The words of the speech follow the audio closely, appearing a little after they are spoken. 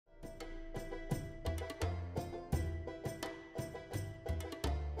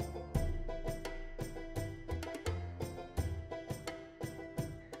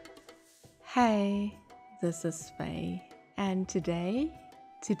Hey, this is Faye, and today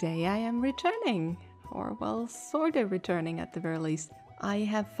I am returning, or well, sort of returning at the very least. I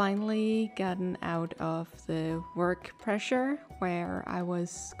have finally gotten out of the work pressure where I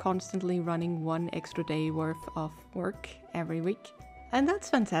was constantly running one extra day worth of work every week. And that's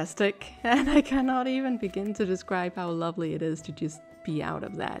fantastic, and I cannot even begin to describe how lovely it is to just be out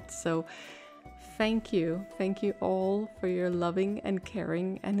of that. So thank you all for your loving and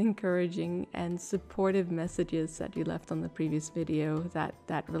caring and encouraging and supportive messages that you left on the previous video.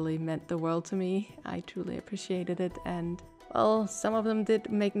 That really meant the world to me. I truly appreciated it, and well, some of them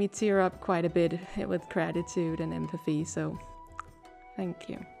did make me tear up quite a bit with gratitude and empathy, so thank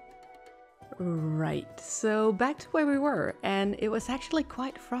you. Right, so back to where we were, and it was actually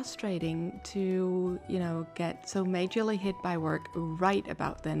quite frustrating to, get so majorly hit by work right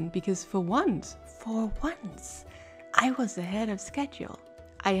about then, because for once, I was ahead of schedule.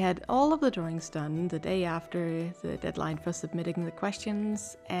 I had all of the drawings done the day after the deadline for submitting the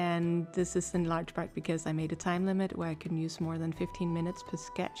questions, and this is in large part because I made a time limit where I couldn't use more than 15 minutes per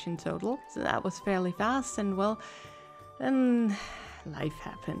sketch in total, so that was fairly fast, and well, then life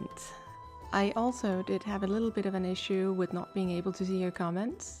happened. I also did have a little bit of an issue with not being able to see your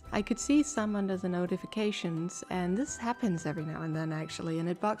comments. I could see some under the notifications, and this happens every now and then actually, and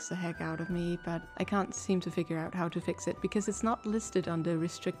it bugs the heck out of me, but I can't seem to figure out how to fix it because it's not listed under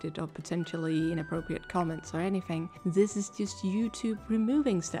restricted or potentially inappropriate comments or anything. This is just YouTube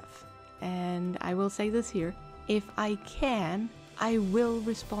removing stuff. And I will say this here, if I can, I will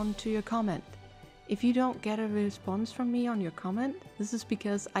respond to your comment. If you don't get a response from me on your comment, this is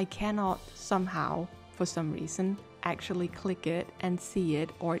because I cannot somehow, for some reason, actually click it and see it,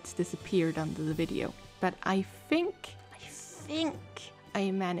 or it's disappeared under the video. But I think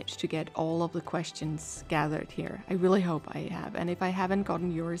I managed to get all of the questions gathered here. I really hope I have, and if I haven't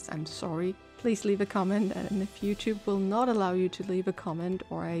gotten yours, I'm sorry. Please leave a comment, and if YouTube will not allow you to leave a comment,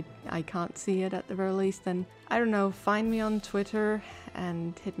 or I can't see it at the very least, then I don't know, find me on Twitter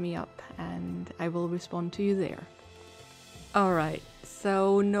and hit me up, and I will respond to you there. Alright,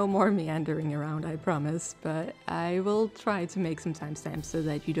 so no more meandering around, I promise, but I will try to make some timestamps so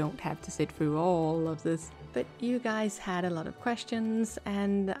that you don't have to sit through all of this. But you guys had a lot of questions,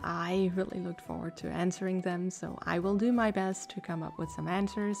 and I really looked forward to answering them, so I will do my best to come up with some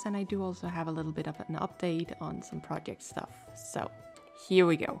answers, and I do also have a little bit of an update on some project stuff. So, here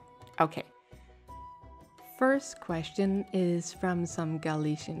we go. Okay. First question is from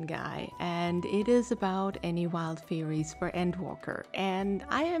SomeGarlicianGuy, and it is about any wild theories for Endwalker. And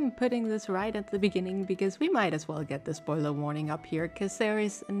I am putting this right at the beginning because we might as well get the spoiler warning up here, because there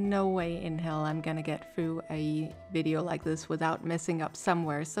is no way in hell I'm gonna get through a video like this without messing up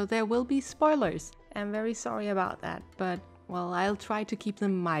somewhere, so there will be spoilers. I'm very sorry about that, but well, I'll try to keep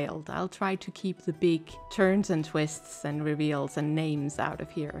them mild. I'll try to keep the big turns and twists and reveals and names out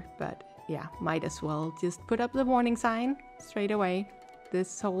of here, but yeah, might as well just put up the warning sign straight away.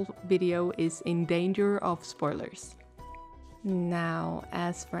 This whole video is in danger of spoilers. Now,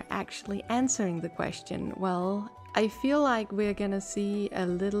 as for actually answering the question, well, I feel like we're gonna see a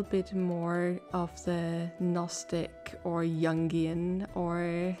little bit more of the Gnostic or Jungian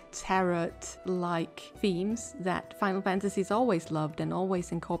or Tarot-like themes that Final Fantasy's always loved and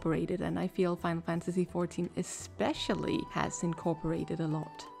always incorporated, and I feel Final Fantasy XIV especially has incorporated a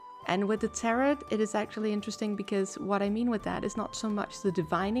lot. And with the tarot, it is actually interesting because what I mean with that is not so much the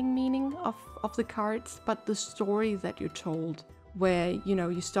divining meaning of the cards, but the story that you're told, where,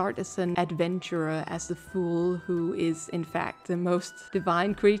 you start as an adventurer, as the fool who is in fact the most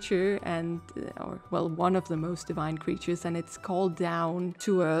divine creature and, one of the most divine creatures, and it's called down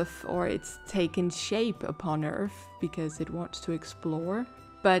to Earth, or it's taken shape upon Earth because it wants to explore.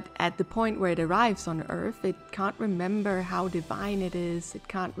 But at the point where it arrives on Earth, it can't remember how divine it is, it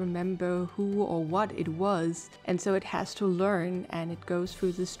can't remember who or what it was, and so it has to learn, and it goes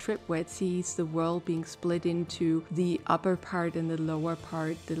through this trip where it sees the world being split into the upper part and the lower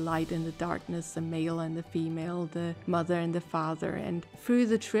part, the light and the darkness, the male and the female, the mother and the father, and through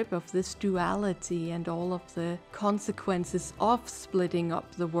the trip of this duality and all of the consequences of splitting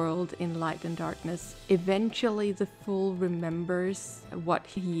up the world in light and darkness, eventually the fool remembers what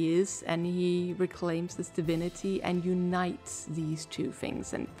he is, and he reclaims this divinity and unites these two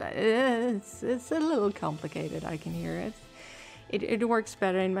things. And it's a little complicated, I can hear it. It works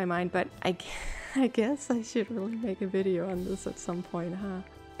better in my mind, but I guess I should really make a video on this at some point, huh?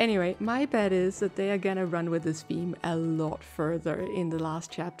 Anyway, my bet is that they are gonna run with this theme a lot further in the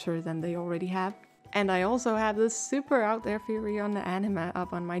last chapter than they already have. And I also have this super out there theory on the anime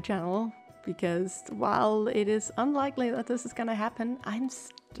up on my channel, because while it is unlikely that this is gonna happen, I'm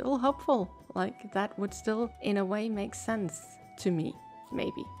still hopeful. Like, that would still, in a way, make sense to me.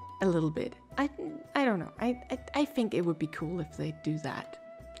 Maybe. A little bit. I don't know. I think it would be cool if they do that.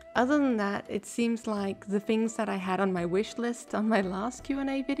 Other than that, it seems like the things that I had on my wish list on my last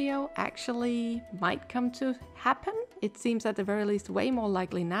Q&A video actually might come to happen. It seems at the very least way more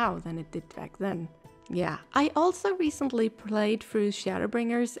likely now than it did back then. Yeah. I also recently played through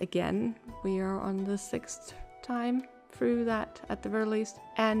Shadowbringers again. We are on the 6th time through that at the very least,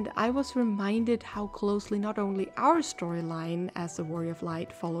 and I was reminded how closely not only our storyline as the Warrior of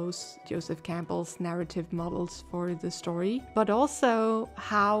Light follows Joseph Campbell's narrative models for the story, but also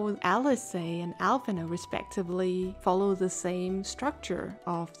how Alice and Alphino respectively follow the same structure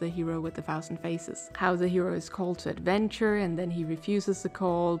of the hero with the 1,000 faces. How the hero is called to adventure and then he refuses the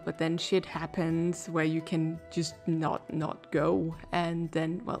call, but then shit happens where you can just not go, and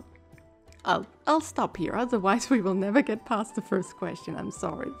then, well, I'll stop here, otherwise we will never get past the first question, I'm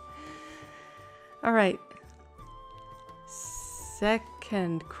sorry. Alright.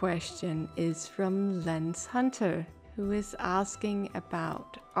 Second question is from Lens Hunter, who is asking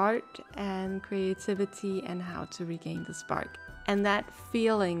about art and creativity and how to regain the spark. And that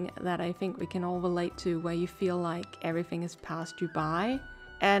feeling that I think we can all relate to, where you feel like everything has passed you by.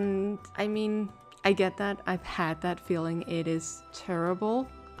 And I mean, I get that, I've had that feeling, it is terrible.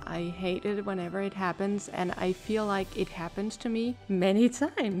 I hate it whenever it happens, and I feel like it happens to me many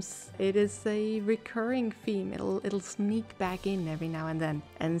times. It is a recurring theme. It'll sneak back in every now and then.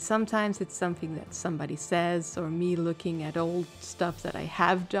 And sometimes it's something that somebody says, or me looking at old stuff that I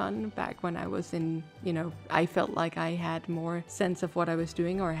have done back when I was in, I felt like I had more sense of what I was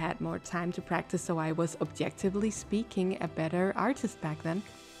doing or had more time to practice, so I was objectively speaking a better artist back then.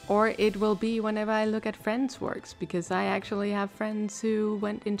 Or it will be whenever I look at friends' works, because I actually have friends who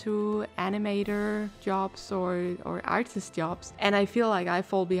went into animator jobs or artist jobs, and I feel like I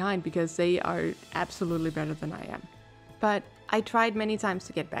fall behind because they are absolutely better than I am. But I tried many times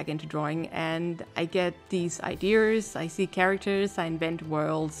to get back into drawing, and I get these ideas, I see characters, I invent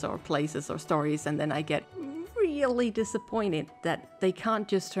worlds or places or stories, and then I get really disappointed that they can't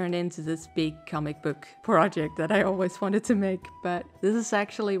just turn into this big comic book project that I always wanted to make. But this is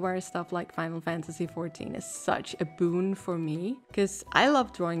actually where stuff like Final Fantasy XIV is such a boon for me, because I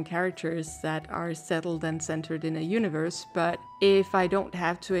love drawing characters that are settled and centered in a universe, but if I don't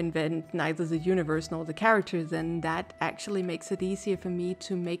have to invent neither the universe nor the character, then that actually makes it easier for me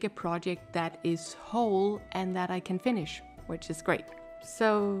to make a project that is whole and that I can finish, which is great.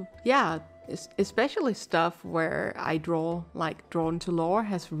 So yeah, especially stuff where I draw, like Drawn to Lore,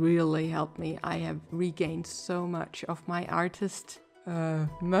 has really helped me. I have regained so much of my artist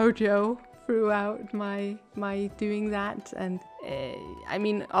mojo throughout my doing that. And I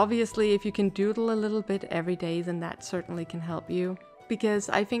mean, obviously if you can doodle a little bit every day, then that certainly can help you. Because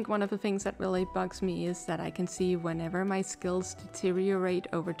I think one of the things that really bugs me is that I can see whenever my skills deteriorate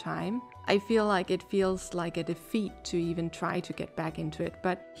over time, I feel like it feels like a defeat to even try to get back into it.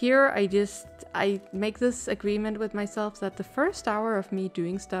 But here I make this agreement with myself that the first hour of me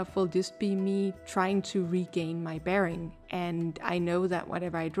doing stuff will just be me trying to regain my bearing. And I know that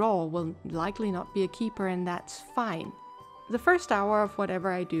whatever I draw will likely not be a keeper, and that's fine. The first hour of whatever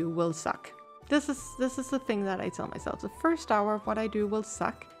I do will suck. This is the thing that I tell myself. The first hour of what I do will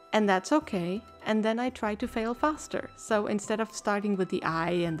suck, and that's okay. And then I try to fail faster. So instead of starting with the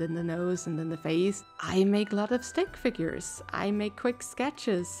eye and then the nose and then the face, I make a lot of stick figures. I make quick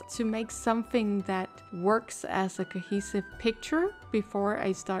sketches to make something that works as a cohesive picture before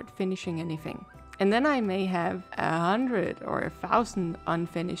I start finishing anything. And then I may have 100 or 1,000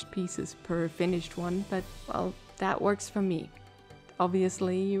 unfinished pieces per finished one, but well, that works for me.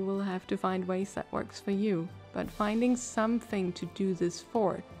 Obviously, you will have to find ways that works for you, but finding something to do this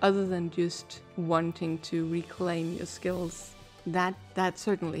for, other than just wanting to reclaim your skills, that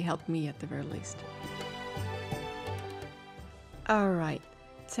certainly helped me at the very least. Alright,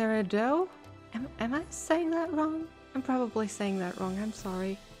 Teradux? Am I saying that wrong? I'm probably saying that wrong, I'm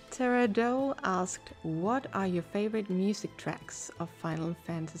sorry. Teradux asked, what are your favorite music tracks of Final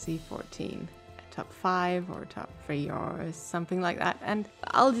Fantasy XIV? Top 5 or top 3 or something like that. And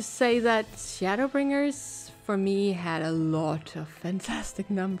I'll just say that Shadowbringers for me had a lot of fantastic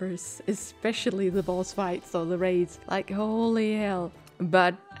numbers, especially the boss fights or the raids, like holy hell.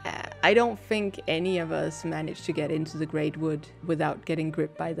 But I don't think any of us managed to get into the Great Wood without getting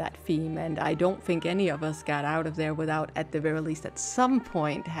gripped by that theme, and I don't think any of us got out of there without, at the very least at some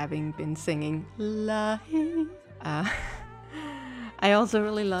point, having been singing Lilith. I also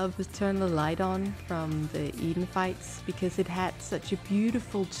really love Turn the Light On from the Eden fights, because it had such a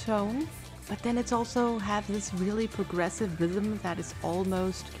beautiful tone, but then it's also have this really progressive rhythm that is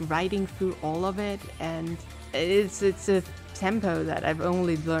almost riding through all of it, and it's a tempo that I've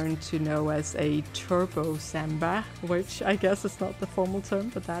only learned to know as a turbo samba, which I guess is not the formal term,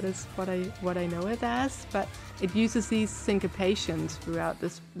 but that is what I know it as. But it uses these syncopations throughout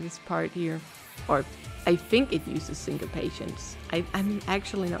this part here, or I think it uses syncopations. I'm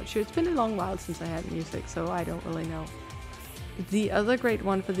actually not sure. It's been a long while since I had music, so I don't really know. The other great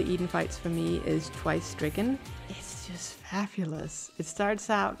one for the Eden fights for me is Twice Stricken. It's just fabulous. It starts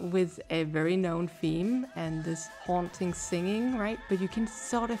out with a very known theme and this haunting singing, right? But you can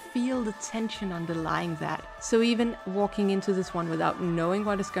sort of feel the tension underlying that. So even walking into this one without knowing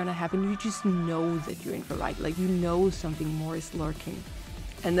what is going to happen, you just know that you're in for a ride. Like, you know something more is lurking.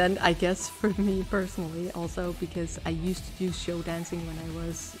 And then I guess for me personally, also because I used to do show dancing when I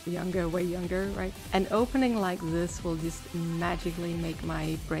was younger, way younger, right? An opening like this will just magically make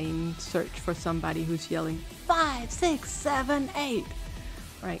my brain search for somebody who's yelling 5, 6, 7, 8,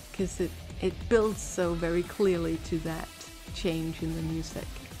 right? Because it builds so very clearly to that change in the music.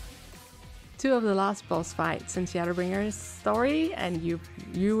 Two of the last boss fights in Shadowbringer's story, and you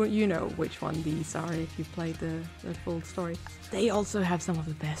know which one these are if you played the full story. They also have some of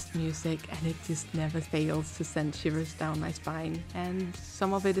the best music, and it just never fails to send shivers down my spine. And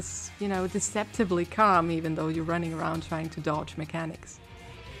some of it is, you know, deceptively calm, even though you're running around trying to dodge mechanics.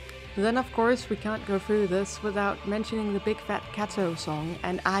 Then of course we can't go through this without mentioning the Big Fat Kato song,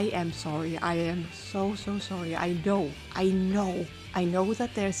 and I am sorry, I am so sorry. I know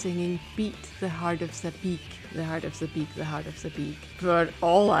that they're singing Beat the Heart of the Beak, the heart of the beak, the heart of the beak, but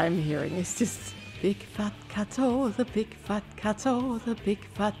all I'm hearing is just Big Fat Kato, the Big Fat Kato, the Big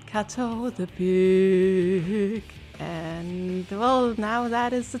Fat Kato, the big. And well, now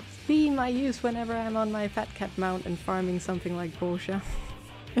that is the theme I use whenever I'm on my fat cat mount and farming something like Porsche.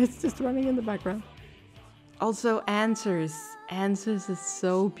 It's just running in the background. Also, Answers. Answers is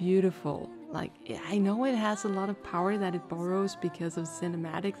so beautiful. Like, I know it has a lot of power that it borrows because of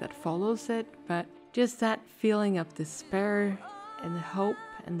cinematic that follows it, but just that feeling of despair and the hope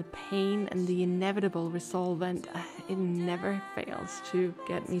and the pain and the inevitable resolvent, it never fails to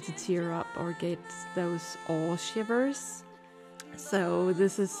get me to tear up or get those awe shivers. So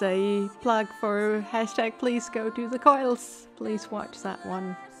this is a plug for hashtag please go to the coils. Please watch that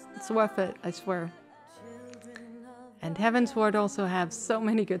one. It's worth it, I swear. And Heavensward also have so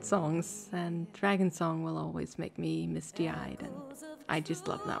many good songs, and Dragon Song will always make me misty-eyed, and I just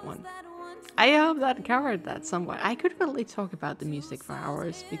love that one. I hope that covered that somewhat. I could really talk about the music for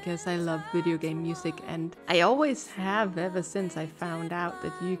hours because I love video game music, and I always have ever since I found out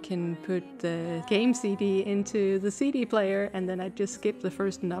that you can put the game CD into the CD player, and then I just skip the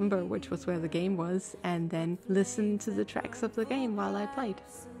first number, which was where the game was, and then listen to the tracks of the game while I played.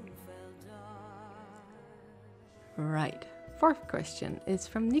 Right. Fourth question is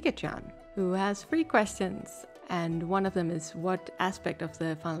from NikaChan, who has 3 questions. And one of them is, what aspect of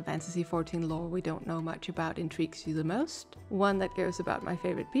the Final Fantasy XIV lore we don't know much about intrigues you the most? One that goes about my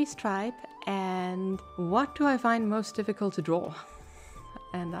favorite beast tribe. And what do I find most difficult to draw?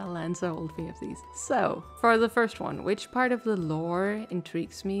 And I'll answer all 3 of these. So, for the first one, which part of the lore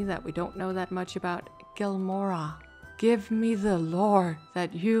intrigues me that we don't know that much about? Gilmora. Give me the lore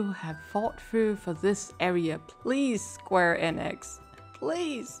that you have fought through for this area, please, Square Enix.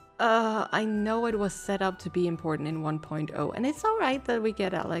 Please. I know it was set up to be important in 1.0, and it's alright that we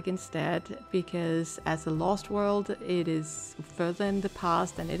get Alec instead, because as a Lost World, it is further in the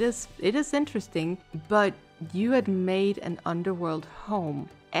past, and it is interesting, but you had made an underworld home,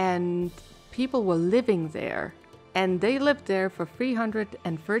 and people were living there. And they lived there for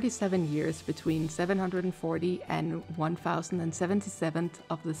 337 years between 740 and 1077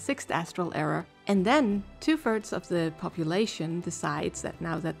 of the 6th astral era. And then 2/3 of the population decides that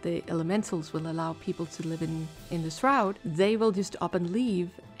now that the elementals will allow people to live in the Shroud, they will just up and leave,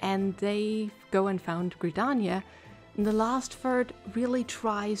 and they go and found Gridania. And the last third really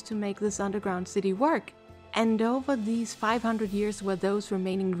tries to make this underground city work. And over these 500 years where those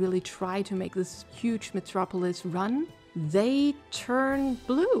remaining really try to make this huge metropolis run, they turn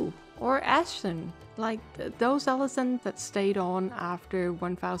blue or ashen. Like those Alicent that stayed on after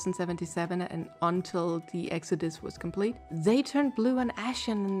 1077 and until the Exodus was complete, they turned blue and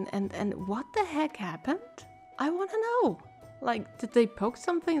ashen, and what the heck happened? I want to know. Like, did they poke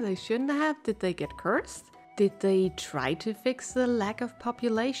something they shouldn't have? Did they get cursed? Did they try to fix the lack of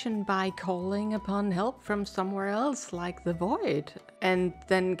population by calling upon help from somewhere else, like the Void, and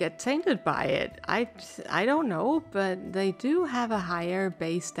then get tainted by it? I don't know, but they do have a higher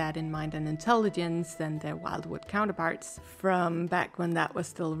base stat in mind and intelligence than their Wildwood counterparts from back when that was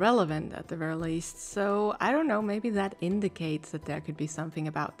still relevant at the very least. So I don't know, maybe that indicates that there could be something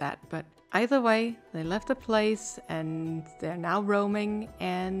about that, but either way, they left the place and they're now roaming,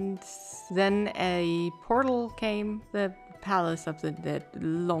 and then a portal came, the Palace of the Dead,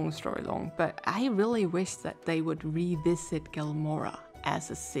 long story long, but I really wish that they would revisit Gilmora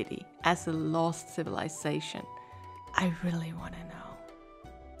as a city, as a lost civilization. I really want to know.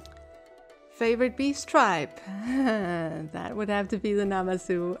 Favorite beast tribe? That would have to be the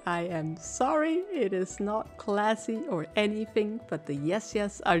Namazu. I am sorry, it is not classy or anything, but the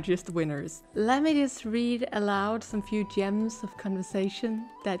yes are just winners. Let me just read aloud some few gems of conversation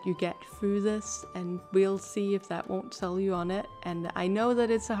that you get through this, and we'll see if that won't sell you on it. And I know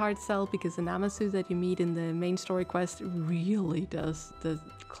that it's a hard sell because the Namazu that you meet in the main story quest really does the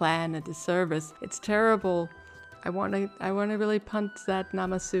clan a disservice. It's terrible. I want to really punt that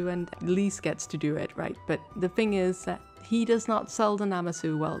Namazu, and Lise gets to do it, right? But the thing is that he does not sell the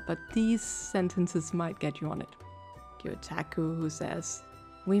Namazu well, but these sentences might get you on it. Kyotaku, who says,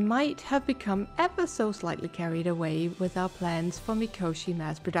 "We might have become ever so slightly carried away with our plans for Mikoshi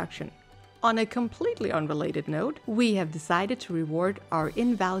mass production. On a completely unrelated note, we have decided to reward our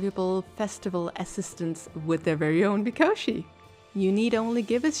invaluable festival assistants with their very own Mikoshi. You need only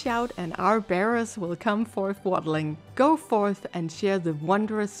give a shout and our bearers will come forth waddling. Go forth and share the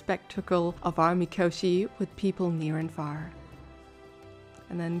wondrous spectacle of our Mikoshi with people near and far."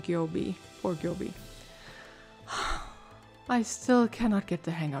 And then Gyobi, poor Gyobi. "I still cannot get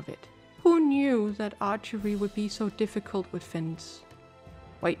the hang of it. Who knew that archery would be so difficult with fins?"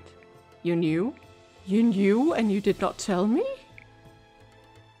 Wait, you knew? You knew and you did not tell me?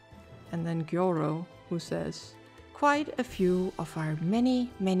 And then Gyoro, who says, "Quite a few of our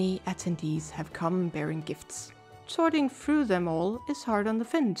many attendees have come bearing gifts. Sorting through them all is hard on the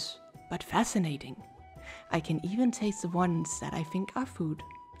fins, but fascinating. I can even taste the ones that I think are food.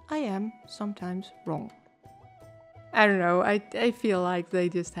 I am sometimes wrong." I don't know, I feel like they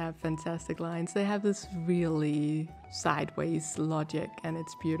just have fantastic lines. They have this really sideways logic and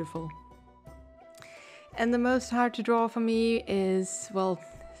it's beautiful. And the most hard to draw for me is, well,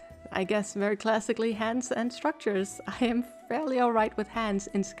 I guess very classically, hands and structures. I am fairly alright with hands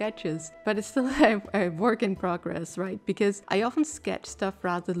in sketches, but it's still a work in progress, right? Because I often sketch stuff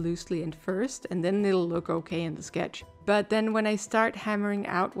rather loosely at first, and then it'll look okay in the sketch. But then when I start hammering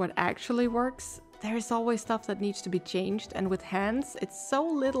out what actually works, there's always stuff that needs to be changed, and with hands, it's so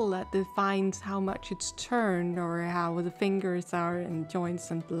little that defines how much it's turned or how the fingers are and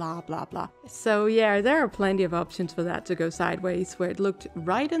joints and blah blah blah. So yeah, there are plenty of options for that to go sideways, where it looked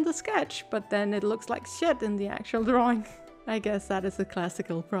right in the sketch, but then it looks like shit in the actual drawing. I guess that is a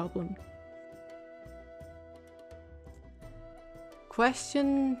classical problem.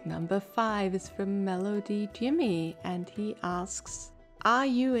 Question number 5 is from Melody Jimi, and he asks, "Are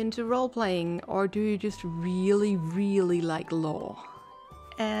you into role-playing, or do you just really like lore?"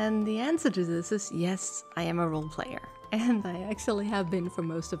 And the answer to this is yes, I am a role-player. And I actually have been for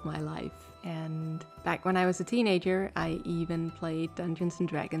most of my life. And back when I was a teenager, I even played Dungeons &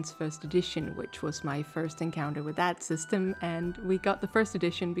 Dragons 1st edition, which was my first encounter with that system. And we got the 1st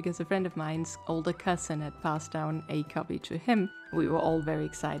edition because a friend of mine's older cousin had passed down a copy to him. We were all very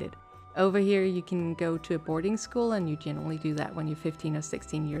excited. Over here you can go to a boarding school, and you generally do that when you're 15 or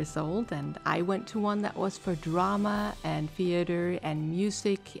 16 years old, and I went to one that was for drama and theater and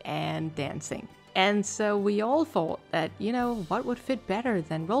music and dancing. And so we all thought that, you know, what would fit better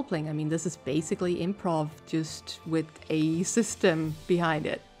than role-playing? I mean, this is basically improv, just with a system behind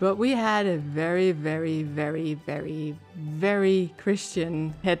it. But we had a very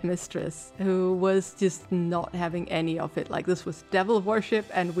Christian headmistress who was just not having any of it. Like, this was devil worship,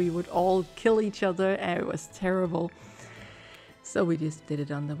 and we would all kill each other, and it was terrible. So we just did it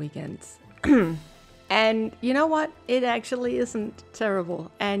on the weekends. And you know what? It actually isn't terrible,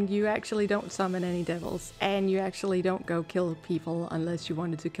 and you actually don't summon any devils, and you actually don't go kill people unless you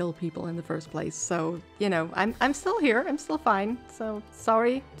wanted to kill people in the first place. So, you know, I'm still here, I'm still fine. So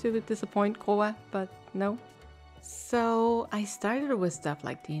sorry to disappoint Koa, but no. So I started with stuff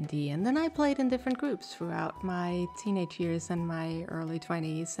like D&D, and then I played in different groups throughout my teenage years and my early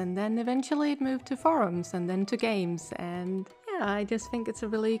 20s, and then eventually it moved to forums and then to games, and yeah, I just think it's a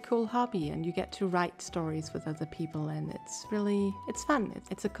really cool hobby, and you get to write stories with other people, and it's fun.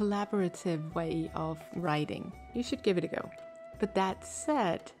 It's a collaborative way of writing. You should give it a go. But that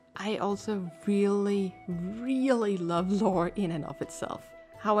said, I also really, really love lore in and of itself.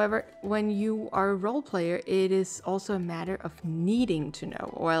 However, when you are a role player, it is also a matter of needing to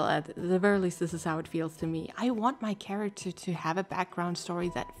know. Well, at the very least, this is how it feels to me. I want my character to have a background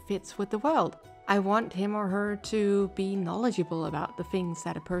story that fits with the world. I want him or her to be knowledgeable about the things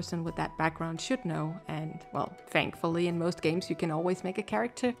that a person with that background should know. And, well, thankfully, in most games, you can always make a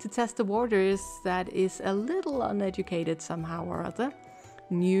character to test the waters that is a little uneducated somehow or other.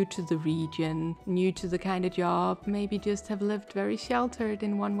 New to the region, new to the kind of job, maybe just have lived very sheltered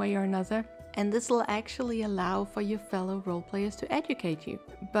in one way or another. And this will actually allow for your fellow roleplayers to educate you.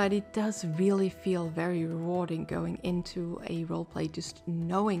 But it does really feel very rewarding going into a roleplay just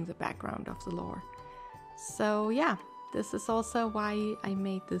knowing the background of the lore. So yeah, this is also why I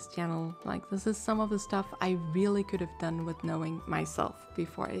made this channel. Like, this is some of the stuff I really could have done with knowing myself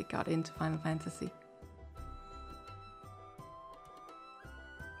before I got into Final Fantasy.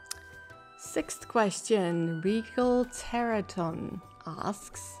 Sixth question, Regal Teratorn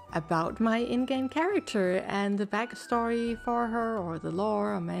asks about my in-game character and the backstory for her, or the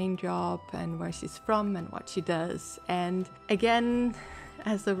lore, or main job, and where she's from and what she does. And again,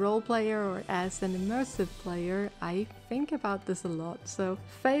 as a role player or as an immersive player, I think about this a lot. So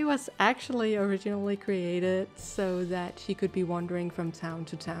Faye was actually originally created so that she could be wandering from town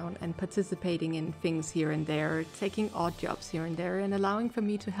to town and participating in things here and there, taking odd jobs here and there, and allowing for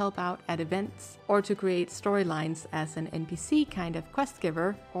me to help out at events or to create storylines as an NPC kind of quest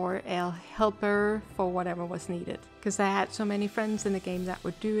giver or a helper for whatever was needed. Because I had so many friends in the game that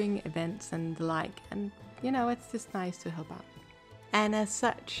were doing events and the like, and you know, it's just nice to help out. And as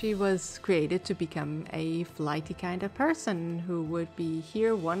such, she was created to become a flighty kind of person who would be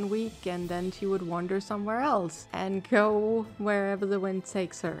here one week and then she would wander somewhere else and go wherever the wind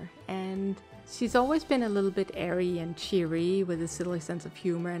takes her. And she's always been a little bit airy and cheery with a silly sense of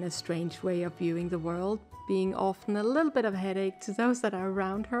humor and a strange way of viewing the world, being often a little bit of a headache to those that are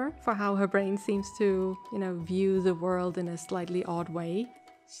around her for how her brain seems to, view the world in a slightly odd way.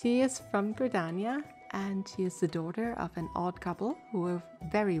 She is from Gridania, and she is the daughter of an odd couple who are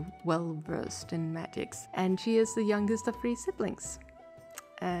very well versed in magics, and she is the youngest of 3 siblings.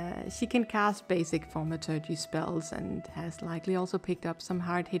 She can cast basic thaumaturgy spells and has likely also picked up some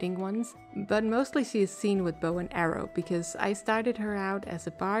hard-hitting ones, but mostly she is seen with bow and arrow because I started her out as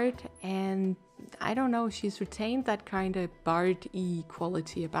a bard, and I don't know, she's retained that kind of bard-y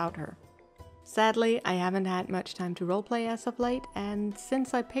quality about her. Sadly, I haven't had much time to roleplay as of late, and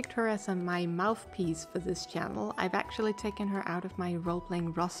since I picked her as my mouthpiece for this channel, I've actually taken her out of my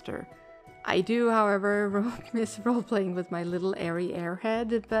roleplaying roster. I do, however, miss roleplaying with my little airy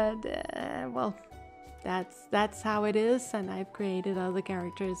airhead, but, well, that's how it is, and I've created other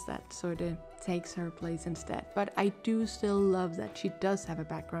characters that sort of takes her place instead. But I do still love that she does have a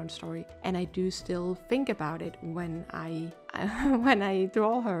background story, and I do still think about it when I when I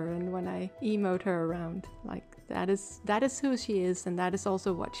draw her and when I emote her around. Like, that is who she is, and that is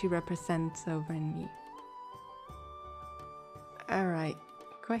also what she represents over in me. Alright.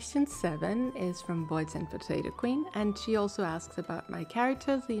 Question 7 is from VoidsentPotato Queen, and she also asks about my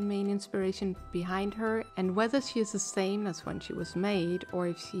character, the main inspiration behind her, and whether she is the same as when she was made, or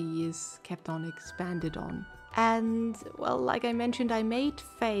if she is kept on expanded on. And, well, like I mentioned, I made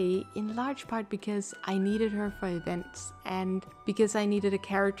Faye in large part because I needed her for events, and because I needed a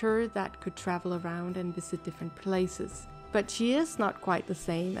character that could travel around and visit different places. But she is not quite the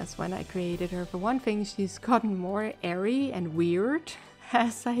same as when I created her. For one thing, she's gotten more airy and weird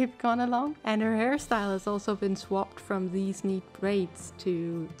as I've gone along, and her hairstyle has also been swapped from these neat braids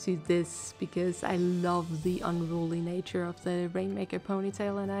to this, because I love the unruly nature of the Rainmaker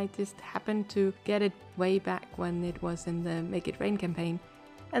ponytail, and I just happened to get it way back when it was in the Make It Rain campaign.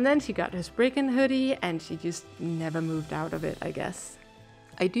 And then she got her Spriggan hoodie, and she just never moved out of it, I guess.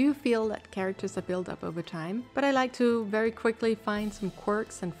 I do feel that characters are built up over time, but I like to very quickly find some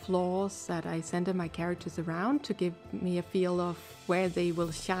quirks and flaws that I center my characters around to give me a feel of where they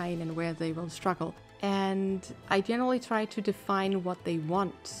will shine and where they will struggle. And I generally try to define what they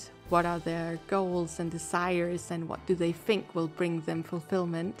want, what are their goals and desires, and what do they think will bring them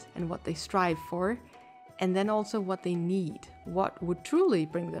fulfillment and what they strive for. And then also what they need, what would truly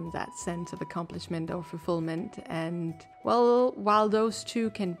bring them that sense of accomplishment or fulfillment. And, well, while those two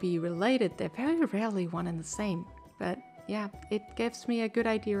can be related, they're very rarely one and the same. But yeah, it gives me a good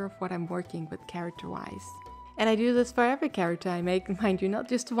idea of what I'm working with character-wise. And I do this for every character I make, mind you, not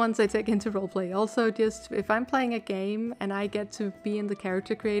just the ones I take into roleplay. Also, just if I'm playing a game and I get to be in the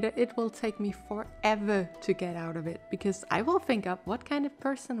character creator, it will take me forever to get out of it, because I will think up, what kind of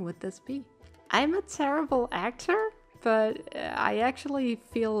person would this be? I'm a terrible actor, But I actually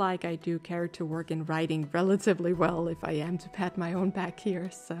feel like I do character work in writing relatively well, if I am to pat my own back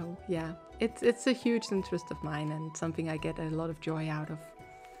here. So yeah, it's a huge interest of mine and something I get a lot of joy out of.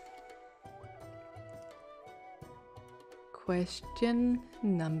 Question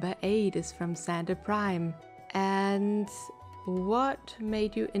number 8 is from Xander Prime. And what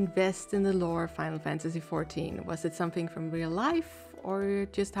made you invest in the lore of Final Fantasy XIV? Was it something from real life, or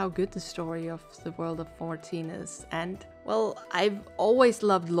just how good the story of the world of 14 is? And well, I've always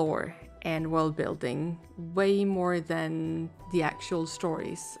loved lore and world building way more than the actual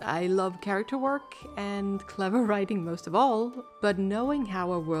stories. I love character work and clever writing most of all, but knowing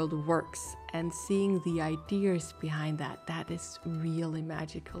how a world works and seeing the ideas behind that is really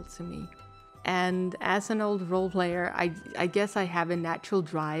magical to me. And as an old role player, I guess I have a natural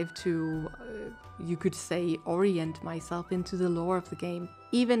drive to, you could say, orient myself into the lore of the game.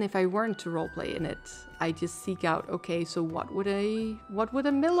 Even if I weren't to roleplay in it, I just seek out, okay, so what would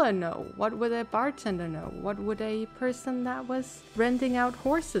a miller know? What would a bartender know? What would a person that was renting out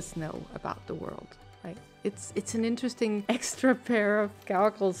horses know about the world? Right? It's an interesting extra pair of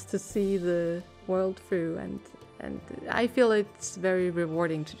goggles to see the world through, and I feel it's very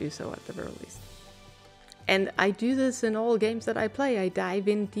rewarding to do so at the very least. And I do this in all games that I play. I dive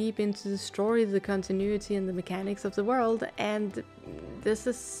in deep into the story, the continuity, and the mechanics of the world. And this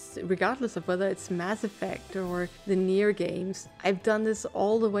is regardless of whether it's Mass Effect or the Nier games. I've done this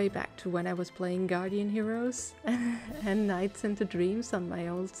all the way back to when I was playing Guardian Heroes and Nights into Dreams on my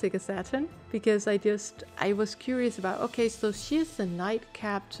old Sega Saturn. Because I was curious about, okay, so she's the knight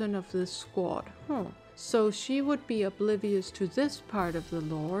captain of this squad. So she would be oblivious to this part of the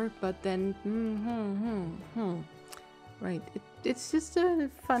lore, but then, Right, it's just a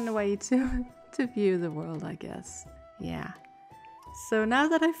fun way to view the world, I guess. Yeah. So now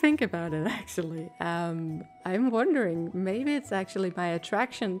that I think about it, actually, I'm wondering, maybe it's actually my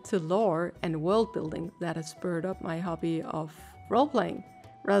attraction to lore and world building that has spurred up my hobby of role-playing,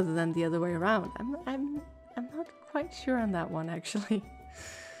 rather than the other way around. I'm not quite sure on that one, actually.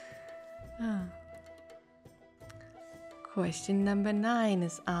 Question number 9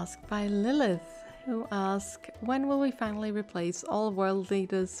 is asked by Lilith, who asks, when will we finally replace all world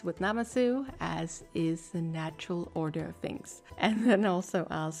leaders with Namasu, as is the natural order of things? And then also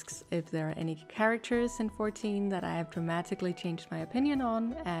asks if there are any characters in 14 that I have dramatically changed my opinion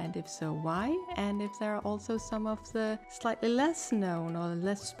on, and if so, why? And if there are also some of the slightly less known or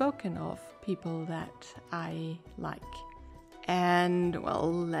less spoken of people that I like. And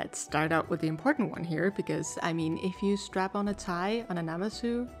well, let's start out with the important one here, because I mean, if you strap on a tie on a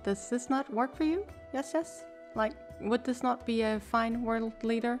Namasu, does this not work for you? Yes? Like, would this not be a fine world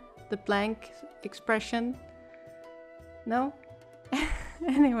leader? The blank expression? No?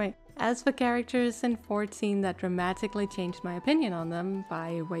 Anyway, as for characters in 14 that dramatically changed my opinion on them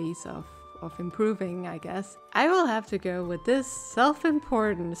by ways of improving, I guess, I will have to go with this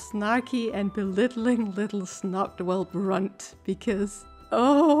self-important, snarky and belittling little snot-whelp runt, because,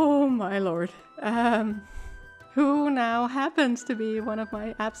 oh my lord, who now happens to be one of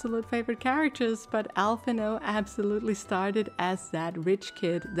my absolute favorite characters, but Alphino absolutely started as that rich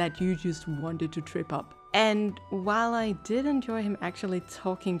kid that you just wanted to trip up. And while I did enjoy him actually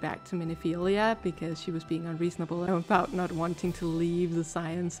talking back to Miniphilia because she was being unreasonable about not wanting to leave the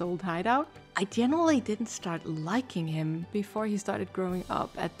Science Old hideout, I generally didn't start liking him before he started growing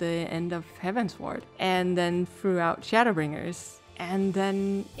up at the end of Heavensward, and then throughout Shadowbringers. And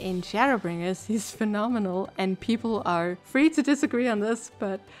then in Shadowbringers, he's phenomenal, and people are free to disagree on this,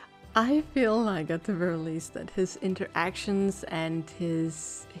 but I feel like at the very least that his interactions and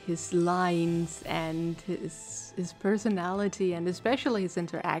his lines and his personality, and especially his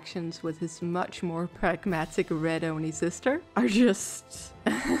interactions with his much more pragmatic Red Oni sister, are just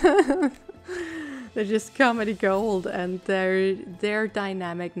they're just comedy gold, and their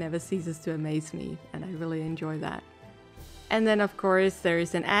dynamic never ceases to amaze me, and I really enjoy that. And then of course there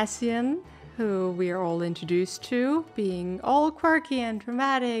is an Asian, who we are all introduced to, being all quirky and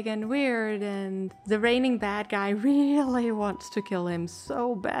dramatic and weird, and the reigning bad guy really wants to kill him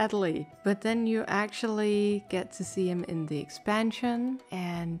so badly. But then you actually get to see him in the expansion,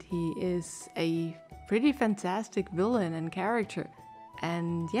 and he is a pretty fantastic villain and character.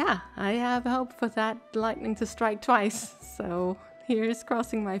 And yeah, I have hope for that lightning to strike twice, so here's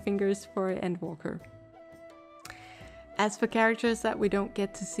crossing my fingers for Endwalker. As for characters that we don't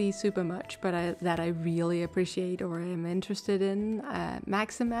get to see super much, but that I really appreciate or am interested in,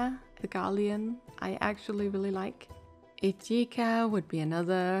 Maxima, the Guardian, I actually really like. Ijika would be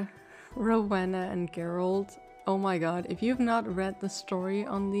another. Rowena and Geralt. Oh my god, if you've not read the story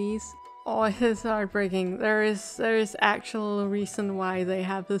on these, Oh, it is heartbreaking. There is actual reason why they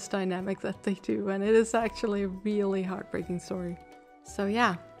have this dynamic that they do, and it is actually a really heartbreaking story. So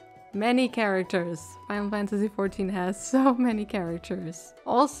yeah, many characters. Final Fantasy XIV has so many characters.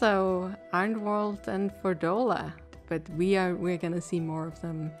 Also, Endwalker and Fordola, but we're gonna see more of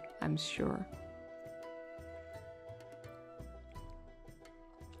them, I'm sure.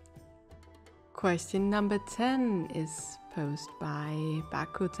 Question number 10 is posed by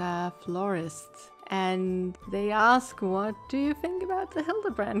Bakuta Florest, and they ask, what do you think about the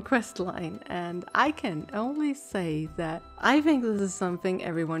Hildibrand questline? And I can only say that I think this is something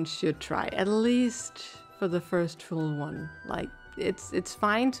everyone should try, at least for the first full one. Like, it's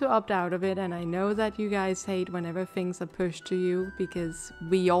fine to opt out of it, and I know that you guys hate whenever things are pushed to you, because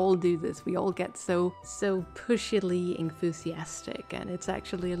we all do this. We all get so pushily enthusiastic, and it's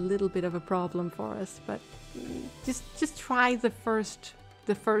actually a little bit of a problem for us. But just try the first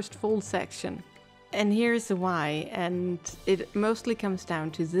full section. And here's why, and it mostly comes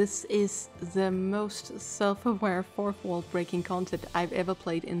down to this is the most self-aware fourth wall breaking content I've ever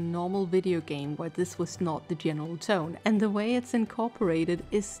played in a normal video game where this was not the general tone. And the way it's incorporated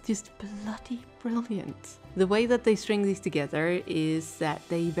is just bloody brilliant. The way that they string these together is that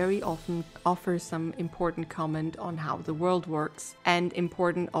they very often offer some important comment on how the world works, and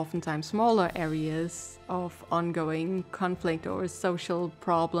important, oftentimes smaller areas of ongoing conflict or social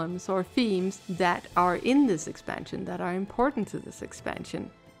problems or themes that are in this expansion, that are important to this expansion.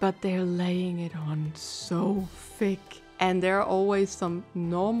 But they're laying it on so thick. And there are always some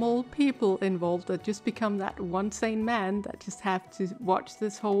normal people involved that just become that one sane man that just have to watch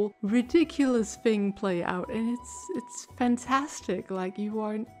this whole ridiculous thing play out. And it's fantastic. Like, you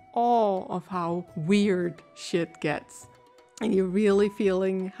are in awe of how weird shit gets. And you're really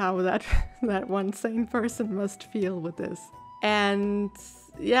feeling how that one sane person must feel with this. And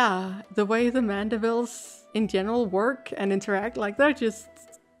yeah, the way the Mandevilles in general work and interact, like, they're just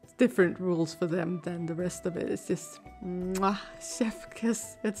different rules for them than the rest of it. It's just chef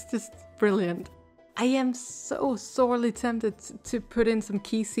kiss. It's just brilliant. I am so sorely tempted to put in some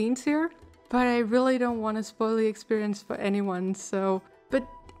key scenes here, but I really don't want to spoil the experience for anyone. So, but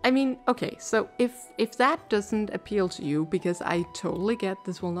I mean, okay, so if that doesn't appeal to you, because I totally get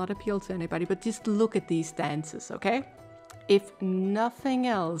this will not appeal to anybody, but just look at these dances, okay? If nothing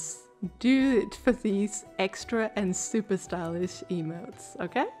else, do it for these extra and super stylish emotes,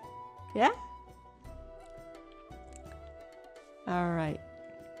 okay? Yeah? Alright.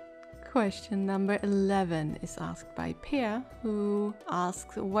 Question number 11 is asked by Peer, who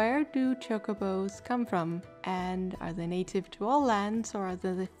asks, where do chocobos come from? And are they native to all lands, or are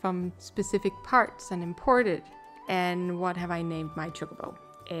they from specific parts and imported? And what have I named my chocobo?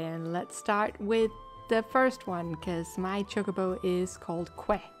 And let's start with the first one, because my chocobo is called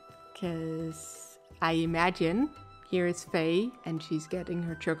Que. Because I imagine here is Faye, and she's getting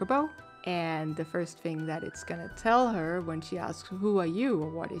her chocobo, and the first thing that it's gonna tell her when she asks, who are you, or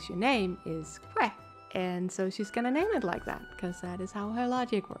what is your name, is Que. And so she's gonna name it like that, because that is how her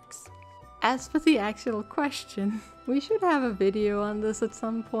logic works. As for the actual question, we should have a video on this at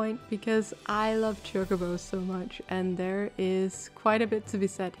some point, because I love chocobos so much, and there is quite a bit to be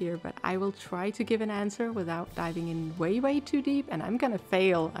said here, but I will try to give an answer without diving in way too deep, and I'm gonna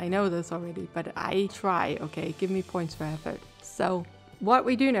fail, I know this already, but I try, okay? Give me points for effort. So, what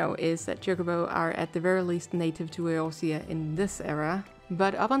we do know is that chocobo are at the very least native to Eorzea in this era,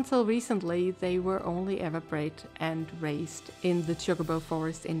 but up until recently they were only ever bred and raised in the chocobo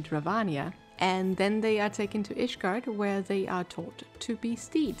forest in Dravania, and then they are taken to Ishgard, where they are taught to be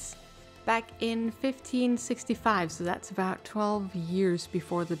steeds. Back in 1565, so that's about 12 years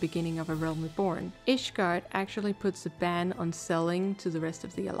before the beginning of A Realm Reborn, Ishgard actually puts a ban on selling to the rest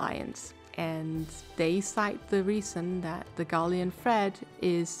of the Alliance. And they cite the reason that the Gallian threat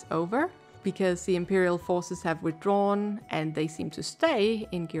is over, because the Imperial forces have withdrawn and they seem to stay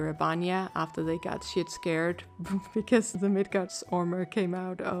in Girabania after they got shit scared because the Midgard's armor came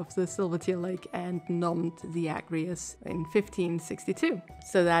out of the Silvertear Lake and numbed the Agrius in 1562.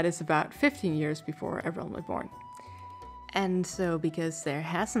 So that is about 15 years before A Realm Reborn. And so, because there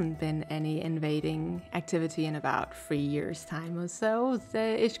hasn't been any invading activity in about 3 years' time or so,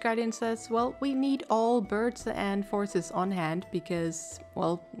 the Ishgardian says, well, we need all birds and forces on hand because,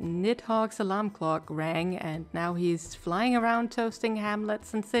 well, Nidhogg's alarm clock rang and now he's flying around toasting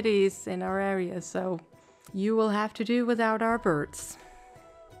hamlets and cities in our area, so you will have to do without our birds.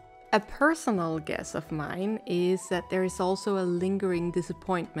 A personal guess of mine is that there is also a lingering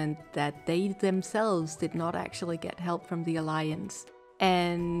disappointment that they themselves did not actually get help from the Alliance.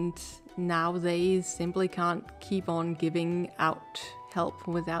 And now they simply can't keep on giving out help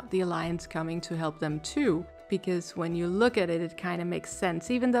without the Alliance coming to help them too. Because when you look at it, it kind of makes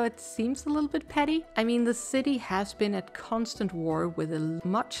sense, even though it seems a little bit petty. I mean, the city has been at constant war with a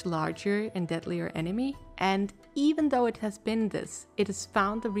much larger and deadlier enemy, and even though it has been this, it has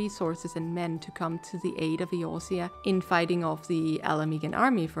found the resources and men to come to the aid of Eorzea in fighting off the Alamegan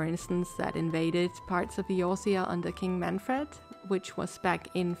army, for instance, that invaded parts of Eorzea under King Manfred, which was back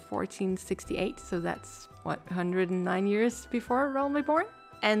in 1468, so that's, what, 109 years before Realm Reborn?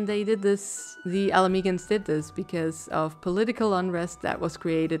 And they did this, the Alamegans did this because of political unrest that was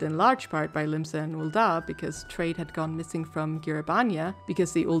created in large part by Limsa and Ul'dah, because trade had gone missing from Girabania,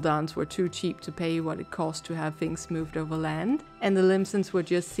 because the Uldans were too cheap to pay what it cost to have things moved over land. And the Limsans were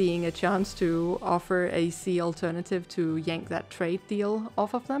just seeing a chance to offer a sea alternative to yank that trade deal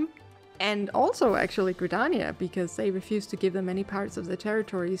off of them. And also actually Gridania, because they refused to give them any parts of the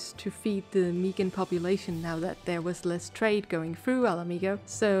territories to feed the Megan population now that there was less trade going through Alamigo,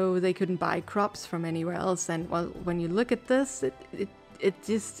 so they couldn't buy crops from anywhere else. And well, when you look at this, it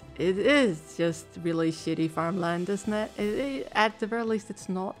is just really shitty farmland, isn't it? At the very least, it's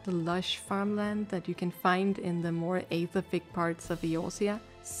not the lush farmland that you can find in the more aethic parts of Eorzea.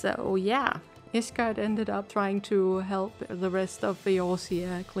 So yeah. Ishgard ended up trying to help the rest of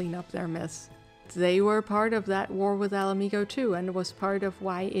Eorzea clean up their mess. They were part of that war with Alamigo too, and was part of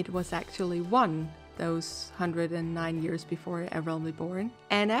why it was actually won those 109 years before A Realm Reborn.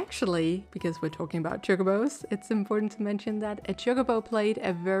 And actually, because we're talking about chocobos, it's important to mention that a chocobo played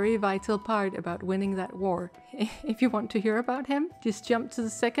a very vital part about winning that war. If you want to hear about him, just jump to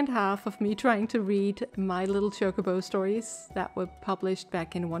the second half of me trying to read my little chocobo stories that were published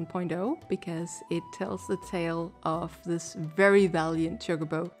back in 1.0, because it tells the tale of this very valiant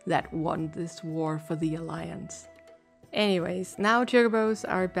chocobo that won this war for the Alliance. Anyways, now chocobos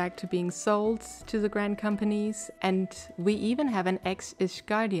are back to being sold to the grand companies, and we even have an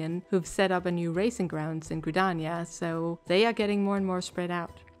ex-Ishgardian who've set up a new racing grounds in Gridania, so they are getting more and more spread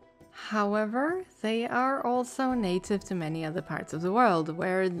out. However, they are also native to many other parts of the world,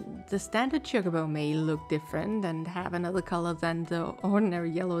 where the standard chocobo may look different and have another color than the ordinary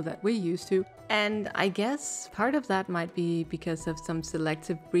yellow that we're used to. And I guess part of that might be because of some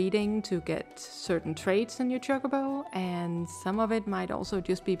selective breeding to get certain traits in your chocobo, and some of it might also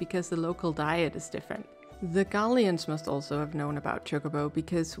just be because the local diet is different. The Gallians must also have known about chocobo,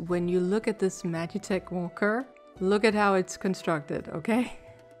 because when you look at this Magitech walker, look at how it's constructed, okay?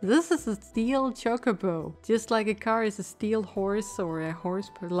 This is a steel chocobo, just like a car is a steel horse or a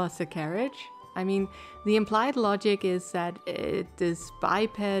horse plus a carriage. I mean, the implied logic is that it is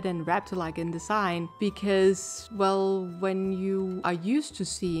biped and raptor-like in design because, well, when you are used to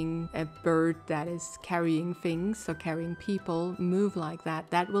seeing a bird that is carrying things or carrying people move like that,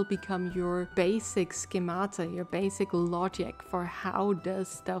 that will become your basic schemata, your basic logic for how does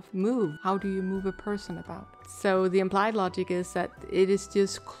stuff move? How do you move a person about? So the implied logic is that it is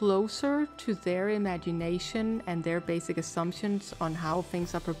just closer to their imagination and their basic assumptions on how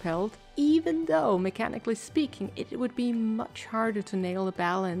things are propelled, even though, mechanically speaking, it would be much harder to nail a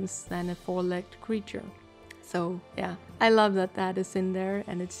balance than a four-legged creature. So yeah, I love that that is in there,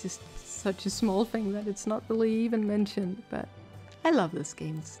 and it's just such a small thing that it's not really even mentioned, but I love this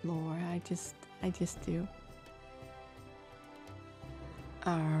game's lore, I just do.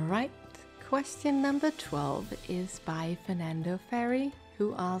 Alright. Question number 12 is by Fernando Ferri,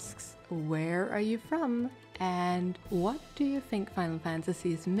 who asks, where are you from? And what do you think Final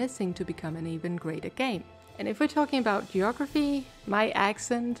Fantasy is missing to become an even greater game? And if we're talking about geography, my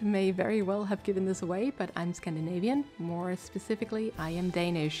accent may very well have given this away, but I'm Scandinavian. More specifically, I am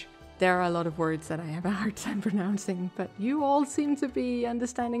Danish. There are a lot of words that I have a hard time pronouncing, but you all seem to be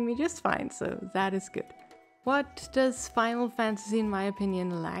understanding me just fine, so that is good. What does Final Fantasy, in my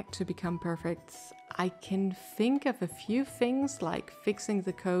opinion, lack to become perfect? I can think of a few things, like fixing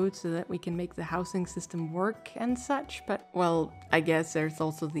the code so that we can make the housing system work and such, but, well, I guess there's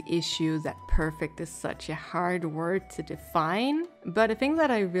also the issue that perfect is such a hard word to define. But a thing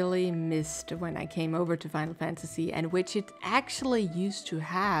that I really missed when I came over to Final Fantasy, and which it actually used to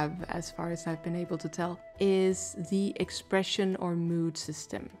have, as far as I've been able to tell, is the expression or mood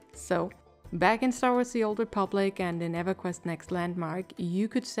system. So, back in Star Wars The Old Republic and in EverQuest Next Landmark, you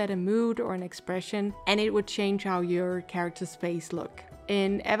could set a mood or an expression and it would change how your character's face looked.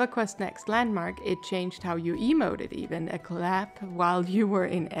 In EverQuest Next Landmark, it changed how you emoted even. A clap while you were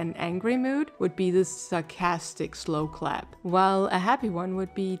in an angry mood would be this sarcastic slow clap, while a happy one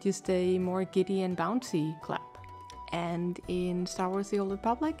would be just a more giddy and bouncy clap. and in Star Wars The Old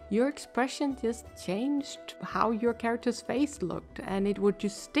Republic, your expression just changed how your character's face looked, and it would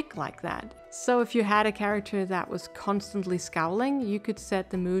just stick like that. So if you had a character that was constantly scowling, you could set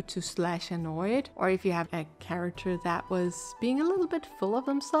the mood to /annoyed, or if you have a character that was being a little bit full of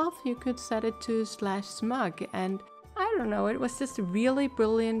himself, you could set it to /smug, and I don't know, it was just a really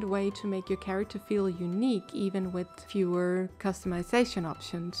brilliant way to make your character feel unique, even with fewer customization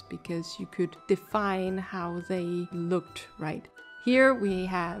options, because you could define how they looked, right? Here we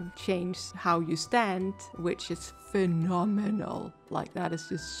have changed how you stand, which is phenomenal. Like, that is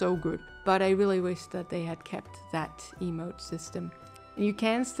just so good. But I really wish that they had kept that emote system. You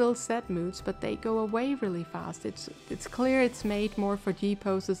can still set moods, but they go away really fast. It's clear it's made more for G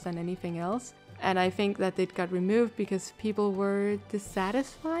poses than anything else. And I think that it got removed because people were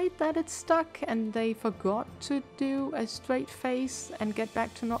dissatisfied that it stuck and they forgot to do a straight face and get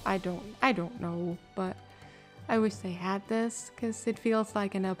back to I don't know, but I wish they had this because it feels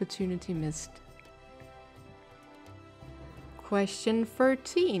like an opportunity missed. Question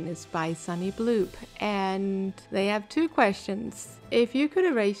 13 is by Sunny Bloop, and they have 2 questions. If you could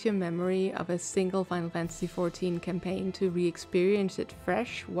erase your memory of a single Final Fantasy XIV campaign to re-experience it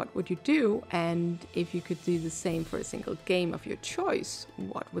fresh, what would you do? And if you could do the same for a single game of your choice,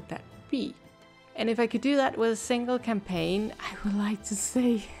 what would that be? And if I could do that with a single campaign, I would like to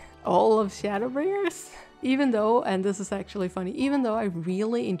say all of Shadowbringers. Even though, and this is actually funny, even though I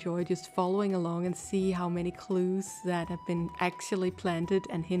really enjoy just following along and see how many clues that have been actually planted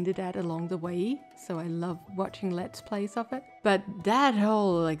and hinted at along the way. So I love watching Let's Plays of it. But that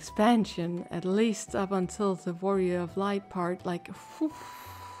whole expansion, at least up until the Warrior of Light part, like, whew,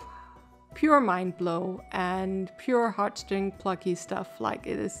 pure mind blow and pure heartstring plucky stuff. Like,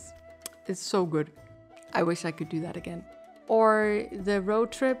 it's so good. I wish I could do that again. Or the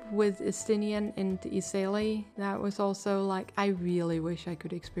road trip with Estinian and Iseli, that was also like, I really wish I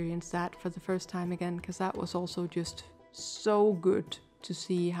could experience that for the first time again, because that was also just so good to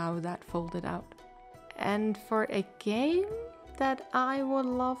see how that folded out. And for a game that I would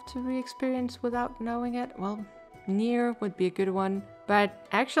love to re-experience without knowing it, well, Nier would be a good one, but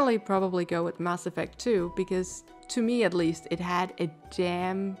actually probably go with Mass Effect 2, because to me at least, it had a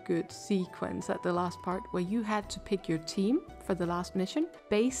damn good sequence at the last part where you had to pick your team for the last mission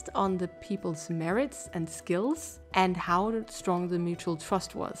based on the people's merits and skills and how strong the mutual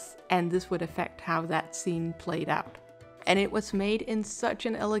trust was. And this would affect how that scene played out. And it was made in such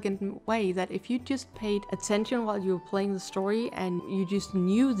an elegant way that if you just paid attention while you were playing the story and you just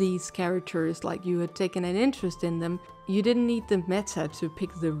knew these characters, like you had taken an interest in them, you didn't need the meta to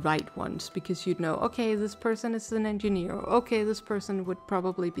pick the right ones, because you'd know, okay, this person is an engineer, okay, this person would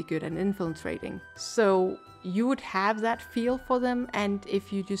probably be good at infiltrating. So you would have that feel for them, and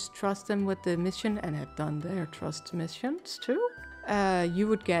if you just trust them with the mission and have done their trust missions too, you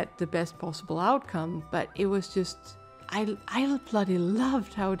would get the best possible outcome. But it was just... I bloody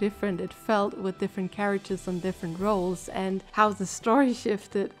loved how different it felt with different characters on different roles and how the story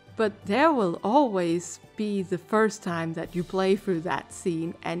shifted. But there will always be the first time that you play through that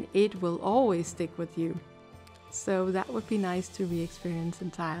scene, and it will always stick with you. So that would be nice to re-experience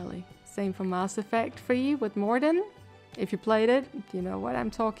entirely. Same for Mass Effect 3 with Mordin. If you played it, you know what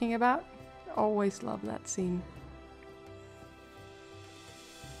I'm talking about. Always love that scene.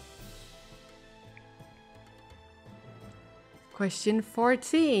 Question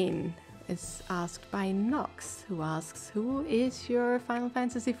 14 is asked by Nox, who asks, who is your Final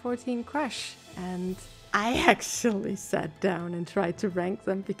Fantasy XIV crush? And I actually sat down and tried to rank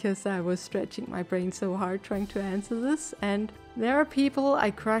them because I was stretching my brain so hard trying to answer this. And there are people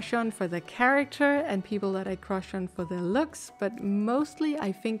I crush on for the character and people that I crush on for their looks, but mostly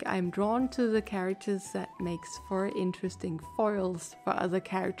I think I'm drawn to the characters that makes for interesting foils for other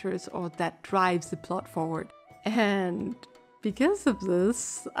characters or that drives the plot forward. And because of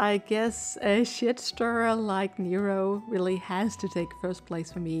this, I guess a shit stirrer like Nero really has to take first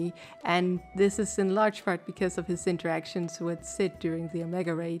place for me, and this is in large part because of his interactions with Sid during the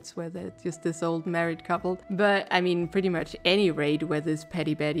Omega raids, where they're just this old married couple. But I mean, pretty much any raid where this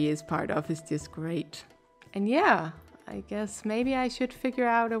Petty Betty is part of is just great. And yeah, I guess maybe I should figure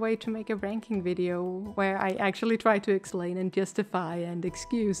out a way to make a ranking video where I actually try to explain and justify and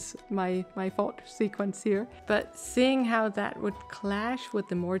excuse my thought sequence here. But seeing how that would clash with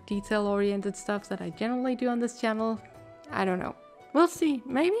the more detail-oriented stuff that I generally do on this channel, I don't know. We'll see.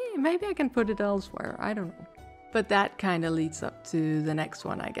 Maybe I can put it elsewhere. I don't know. But that kind of leads up to the next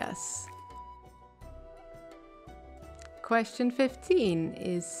one, I guess. Question 15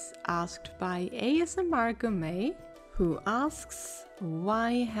 is asked by ASMR Gourmet, who asks,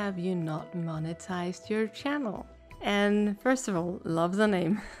 why have you not monetized your channel? And first of all, love the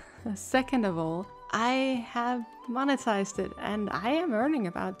name. Second of all, I have monetized it and I am earning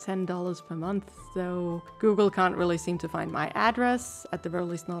about $10 per month, though Google can't really seem to find my address, at the very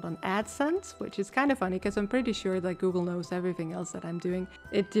least not on AdSense, which is kind of funny because I'm pretty sure that Google knows everything else that I'm doing.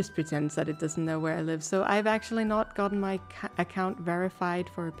 It just pretends that it doesn't know where I live. So I've actually not gotten my account verified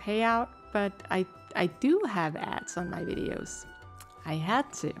for a payout, but I do have ads on my videos. I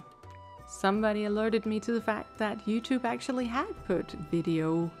had to. Somebody alerted me to the fact that YouTube actually had put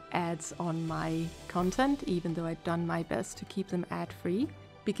video ads on my content, even though I'd done my best to keep them ad-free.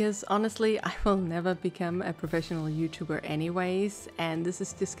 Because honestly, I will never become a professional YouTuber anyways, and this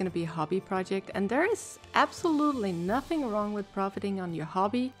is just gonna be a hobby project, and there is absolutely nothing wrong with profiting on your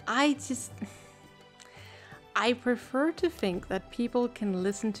hobby. I prefer to think that people can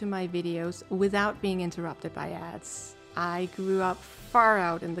listen to my videos without being interrupted by ads. I grew up far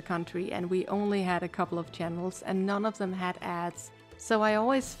out in the country and we only had a couple of channels and none of them had ads. So I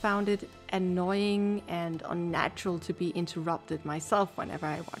always found it annoying and unnatural to be interrupted myself whenever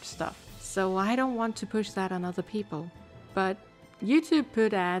I watch stuff. So I don't want to push that on other people. But YouTube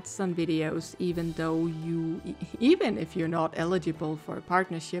put ads on videos even if you're not eligible for a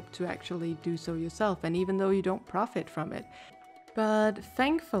partnership to actually do so yourself, and even though you don't profit from it. But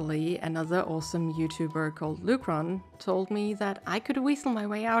thankfully, another awesome YouTuber called Lucron told me that I could weasel my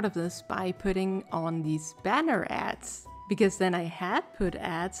way out of this by putting on these banner ads. Because then I had put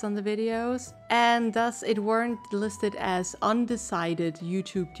ads on the videos, and thus it weren't listed as undecided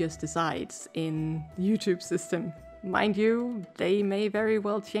YouTube just decides in the YouTube system. Mind you, they may very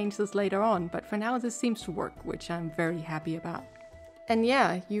well change this later on, but for now this seems to work, which I'm very happy about. And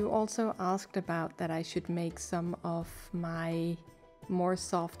yeah, you also asked about that I should make some of my more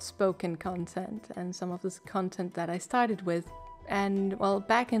soft-spoken content and some of this content that I started with. And well,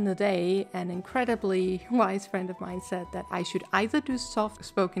 back in the day, an incredibly wise friend of mine said that I should either do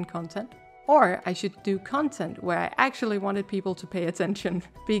soft-spoken content or I should do content where I actually wanted people to pay attention.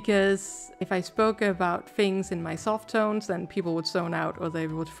 Because if I spoke about things in my soft tones, then people would zone out or they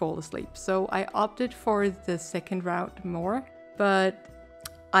would fall asleep. So I opted for the second route more. But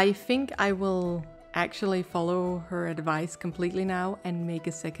I think I will actually follow her advice completely now and make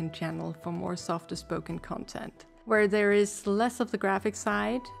a second channel for more softer spoken content, where there is less of the graphic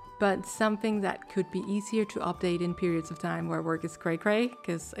side, but something that could be easier to update in periods of time where work is cray-cray,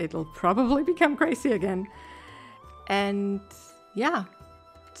 because it'll probably become crazy again. And yeah,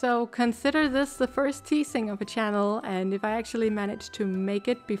 so consider this the first teasing of a channel, and if I actually manage to make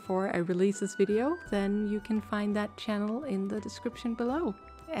it before I release this video, then you can find that channel in the description below.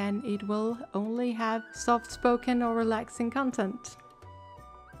 And it will only have soft-spoken or relaxing content.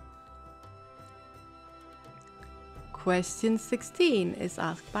 Question 16 is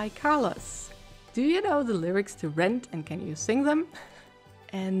asked by Carlos. Do you know the lyrics to Rent and can you sing them?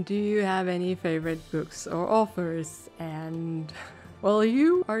 And do you have any favorite books or authors? And well,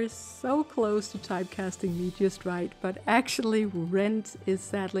 you are so close to typecasting me just right, but actually Rent is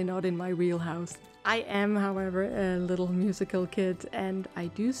sadly not in my wheelhouse. I am, however, a little musical kid and I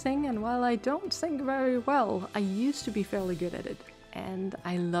do sing, and while I don't sing very well, I used to be fairly good at it, and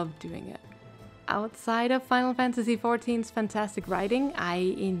I love doing it. Outside of Final Fantasy XIV's fantastic writing,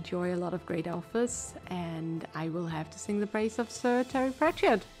 I enjoy a lot of great authors, and I will have to sing the praise of Sir Terry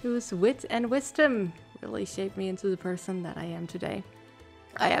Pratchett, whose wit and wisdom really shaped me into the person that I am today.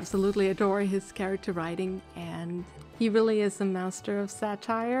 I absolutely adore his character writing, and he really is a master of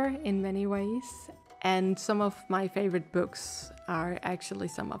satire in many ways. And some of my favorite books are actually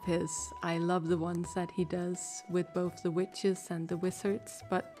some of his. I love the ones that he does with both the witches and the wizards,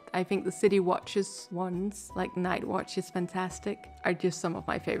 but I think the City Watches ones, like Night Watch is fantastic, are just some of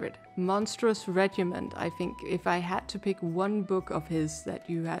my favorite. Monstrous Regiment, I think if I had to pick one book of his that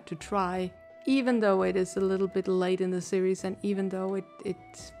you had to try, even though it is a little bit late in the series and even though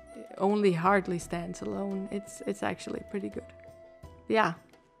it only hardly stands alone, it's actually pretty good. Yeah,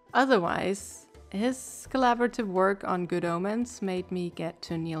 otherwise, his collaborative work on Good Omens made me get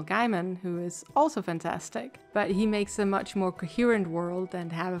to Neil Gaiman, who is also fantastic, but he makes a much more coherent world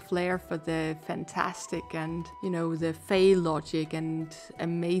and have a flair for the fantastic and, you know, the Fey logic and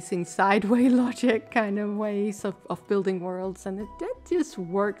amazing sideway logic kind of ways of building worlds, and it just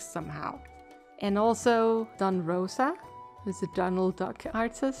works somehow. And also Don Rosa, who's a Donald Duck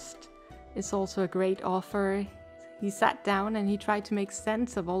artist, is also a great author. He sat down and he tried to make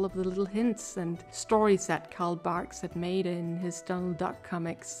sense of all of the little hints and stories that Carl Barks had made in his Donald Duck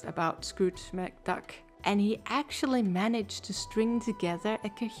comics about Scrooge McDuck. And he actually managed to string together a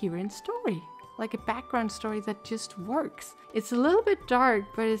coherent story, like a background story that just works. It's a little bit dark,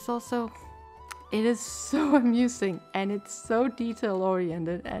 but it's also It is so amusing and it's so detail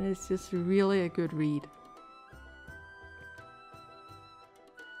oriented and it's just really a good read.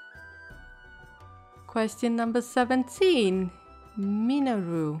 Question number 17.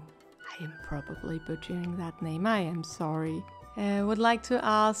 Minoru. I am probably butchering that name, I am sorry. Would like to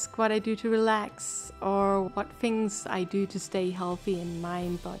ask what I do to relax or what things I do to stay healthy in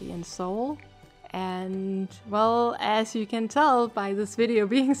mind, body and soul. And well, as you can tell by this video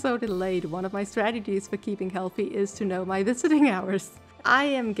being so delayed, one of my strategies for keeping healthy is to know my visiting hours. I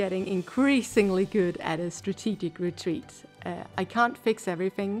am getting increasingly good at a strategic retreat. I can't fix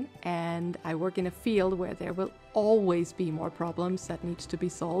everything and I work in a field where there will always be more problems that needs to be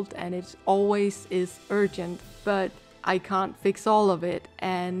solved and it always is urgent, but I can't fix all of it,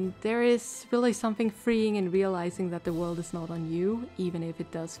 and there is really something freeing in realizing that the world is not on you, even if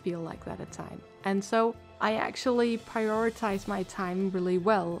it does feel like that at times. And so I actually prioritize my time really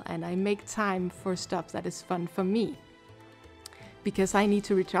well and I make time for stuff that is fun for me. Because I need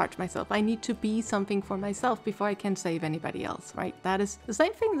to recharge myself. I need to be something for myself before I can save anybody else, right? That is the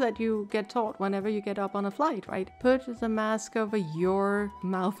same thing that you get taught whenever you get up on a flight, right? Put the mask over your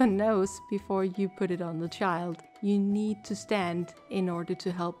mouth and nose before you put it on the child. You need to stand in order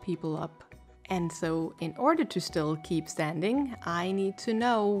to help people up. And so in order to still keep standing, I need to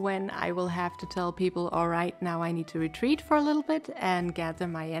know when I will have to tell people, all right, now I need to retreat for a little bit and gather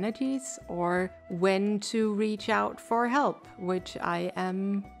my energies, or when to reach out for help, which I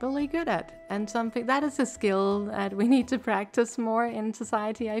am really good at. And something that is a skill that we need to practice more in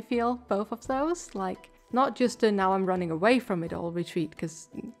society, I feel, both of those, like not just a now I'm running away from it all retreat, because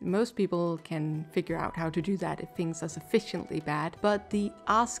most people can figure out how to do that if things are sufficiently bad, but the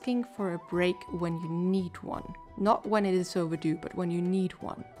asking for a break when you need one. Not when it is overdue, but when you need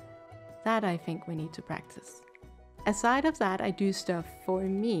one. That I think we need to practice. Aside of that, I do stuff for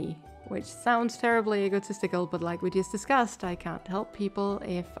me, which sounds terribly egotistical, but like we just discussed, I can't help people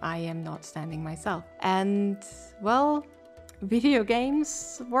if I am not standing myself. And, well, video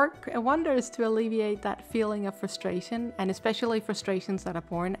games work wonders to alleviate that feeling of frustration, and especially frustrations that are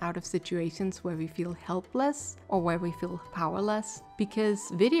born out of situations where we feel helpless or where we feel powerless,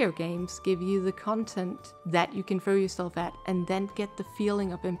 because video games give you the content that you can throw yourself at and then get the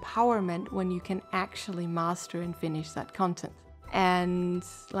feeling of empowerment when you can actually master and finish that content. And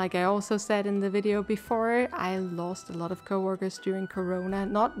like I also said in the video before, I lost a lot of coworkers during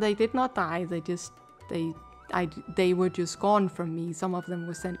Corona. They did not die, they were just gone from me. Some of them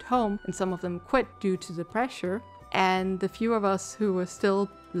were sent home and some of them quit due to the pressure. And the few of us who were still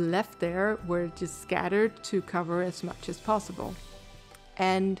left there were just scattered to cover as much as possible.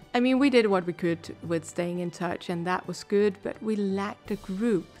 And I mean, we did what we could with staying in touch and that was good, but we lacked a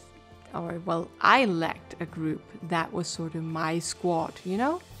group. Or, well, I lacked a group that was sort of my squad, you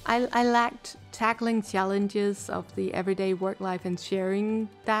know? I lacked tackling challenges of the everyday work life and sharing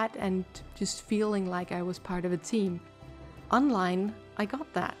that and just feeling like I was part of a team. Online, I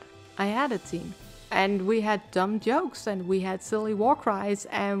got that. I had a team. And we had dumb jokes and we had silly war cries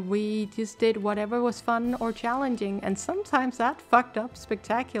and we just did whatever was fun or challenging, and sometimes that fucked up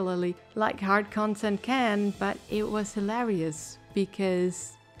spectacularly, like hard content can, but it was hilarious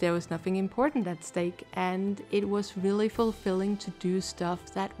because there was nothing important at stake and it was really fulfilling to do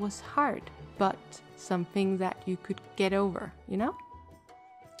stuff that was hard, but something that you could get over, you know?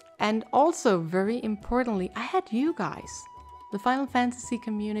 And also, very importantly, I had you guys. The Final Fantasy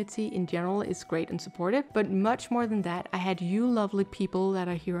community in general is great and supportive, but much more than that, I had you lovely people that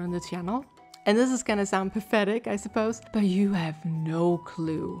are here on the channel. And this is gonna sound pathetic, I suppose, but you have no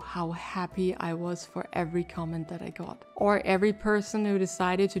clue how happy I was for every comment that I got. Or every person who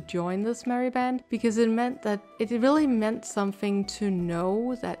decided to join this merry band, because it really meant something to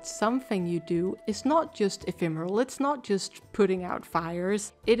know that something you do is not just ephemeral, it's not just putting out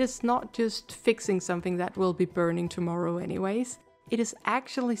fires, it is not just fixing something that will be burning tomorrow anyways. It is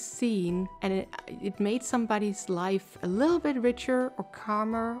actually seen, and it made somebody's life a little bit richer or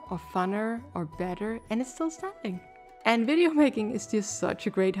calmer or funner or better, and it's still standing. And video making is just such a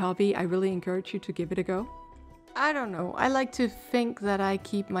great hobby. I really encourage you to give it a go. I don't know, I like to think that I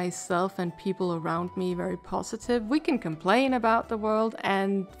keep myself and people around me very positive. We can complain about the world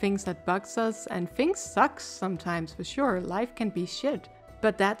and things that bugs us, and things suck sometimes for sure. Life can be shit,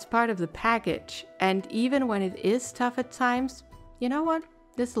 but that's part of the package. And even when it is tough at times, you know what?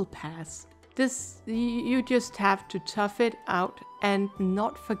 This'll pass. You just have to tough it out and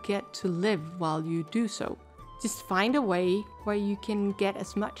not forget to live while you do so. Just find a way where you can get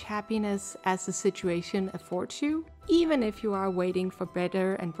as much happiness as the situation affords you, even if you are waiting for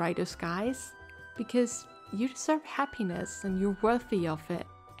better and brighter skies, because you deserve happiness and you're worthy of it.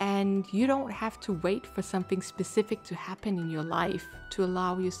 And you don't have to wait for something specific to happen in your life to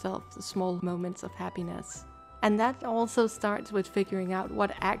allow yourself the small moments of happiness. And that also starts with figuring out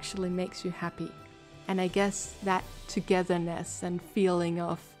what actually makes you happy. And I guess that togetherness and feeling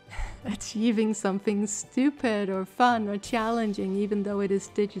of achieving something stupid or fun or challenging, even though it is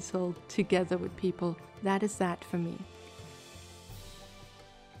digital, together with people, that is that for me.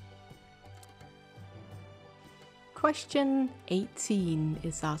 Question 18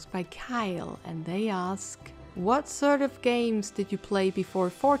 is asked by Kyle, and they ask, what sort of games did you play before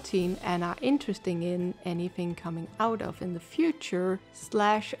 14 and are interested in anything coming out of in the future, /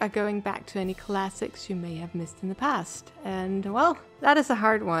 are going back to any classics you may have missed in the past? And well, that is a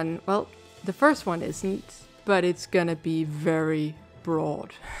hard one. Well, the first one isn't, but it's gonna be very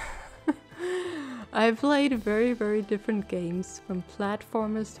broad. I've played very, very different games, from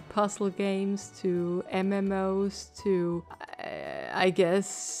platformers to puzzle games to MMOs to, I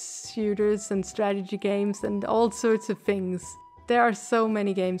guess, shooters and strategy games and all sorts of things. There are so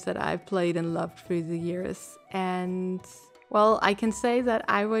many games that I've played and loved through the years. And, well, I can say that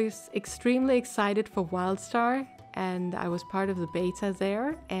I was extremely excited for WildStar, and I was part of the beta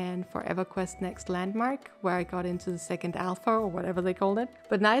there, and for EverQuest Next Landmark, where I got into the second alpha or whatever they called it.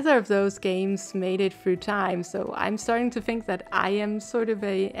 But neither of those games made it through time, so I'm starting to think that I am sort of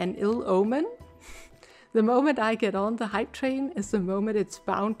an ill omen. The moment I get on the hype train is the moment it's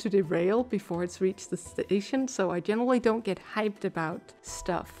bound to derail before it's reached the station, so I generally don't get hyped about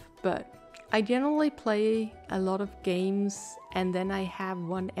stuff. But I generally play a lot of games, and then I have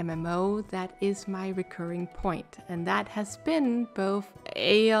one MMO that is my recurring point. And that has been both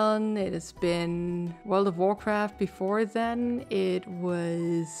Aeon, it has been World of Warcraft before then, it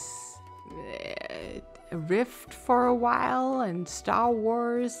was Rift for a while, and Star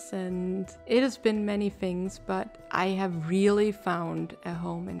Wars, and it has been many things, but I have really found a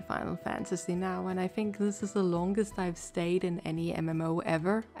home in Final Fantasy now, and I think this is the longest I've stayed in any MMO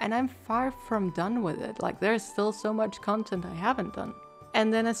ever, and I'm far from done with it. Like, there's still so much content I haven't done.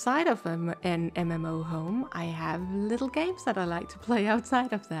 And then aside of an MMO home, I have little games that I like to play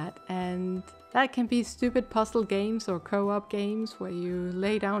outside of that, and that can be stupid puzzle games or co-op games where you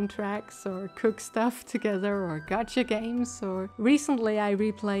lay down tracks or cook stuff together, or gacha games, or recently I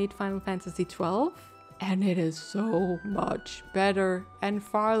replayed Final Fantasy XII, and it is so much better and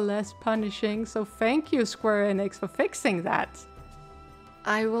far less punishing, so thank you Square Enix for fixing that.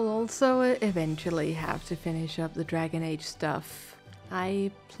 I will also eventually have to finish up the Dragon Age stuff.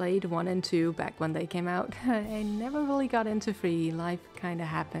 I played 1 and 2 back when they came out. I never really got into 3, life kinda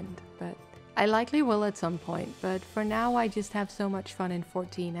happened, but I likely will at some point, but for now I just have so much fun in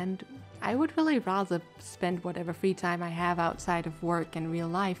 14, and I would really rather spend whatever free time I have outside of work and real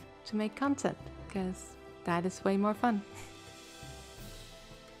life to make content, because that is way more fun.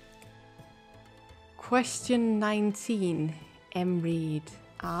 Question 19, Reed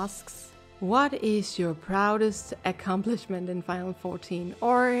asks, what is your proudest accomplishment in Final 14?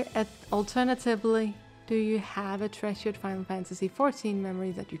 Or alternatively, do you have a treasured Final Fantasy XIV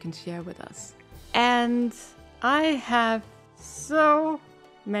memory that you can share with us? And I have so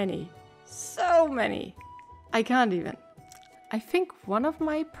many. I can't even. I think one of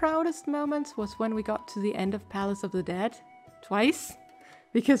my proudest moments was when we got to the end of Palace of the Dead, twice.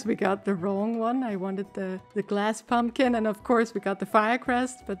 Because we got the wrong one. I wanted the glass pumpkin, and of course we got the fire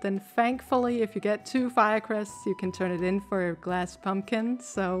crest, but then thankfully if you get 2 fire crests you can turn it in for a glass pumpkin.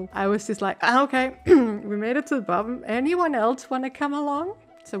 So I was just like, okay, we made it to the bottom. Anyone else want to come along?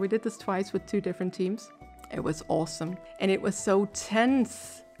 So we did this twice with 2 different teams. It was awesome. And it was so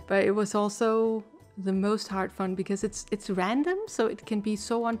tense, but it was also the most hard fun because it's random, so it can be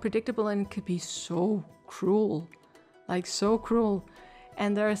so unpredictable and it could be so cruel. Like so cruel.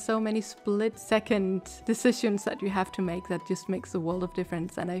 And there are so many split-second decisions that you have to make that just makes a world of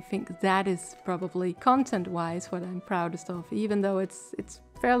difference. And I think that is probably content-wise what I'm proudest of, even though it's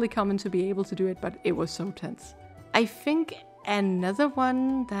fairly common to be able to do it, but it was so tense. I think another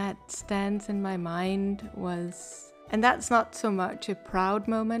one that stands in my mind was, and that's not so much a proud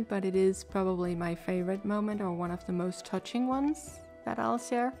moment, but it is probably my favorite moment or one of the most touching ones that I'll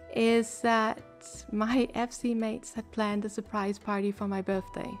share, is that my FC mates had planned a surprise party for my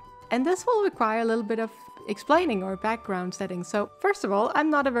birthday. And this will require a little bit of explaining or background setting. So first of all, I'm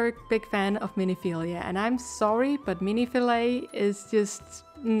not a very big fan of miniphilia, and I'm sorry, but miniphilia is just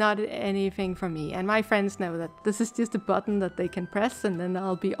not anything for me. And my friends know that this is just a button that they can press and then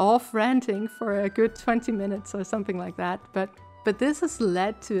I'll be off ranting for a good 20 minutes or something like that. But this has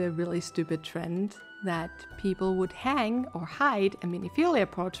led to a really stupid trend that people would hang or hide a miniphilia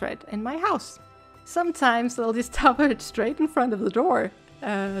portrait in my house. Sometimes they'll just cover it straight in front of the door.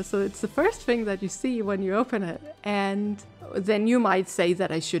 So it's the first thing that you see when you open it. And then you might say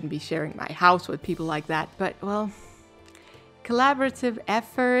that I shouldn't be sharing my house with people like that. But, well, collaborative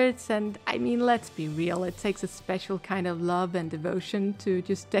efforts, and I mean, let's be real, it takes a special kind of love and devotion to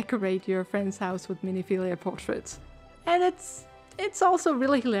just decorate your friend's house with miniphilia portraits. And it's also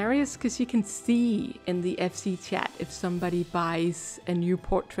really hilarious because you can see in the FC chat if somebody buys a new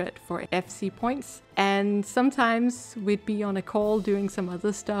portrait for FC points. And sometimes we'd be on a call doing some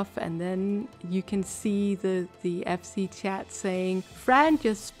other stuff, and then you can see the FC chat saying, Fran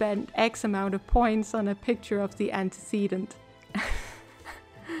just spent X amount of points on a picture of the antecedent.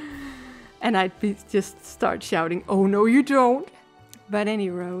 And I'd just start shouting, oh no you don't! But any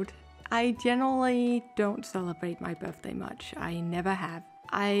road, I generally don't celebrate my birthday much. I never have.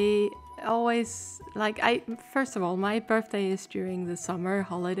 I always, first of all, my birthday is during the summer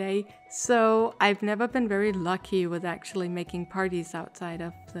holiday, so I've never been very lucky with actually making parties outside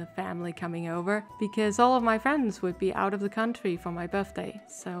of the family coming over, because all of my friends would be out of the country for my birthday,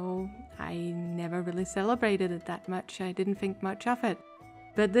 so I never really celebrated it that much. I didn't think much of it.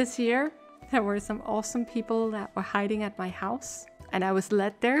 But this year, there were some awesome people that were hiding at my house. And I was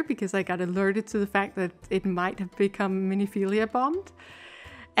led there because I got alerted to the fact that it might have become miniphilia bombed.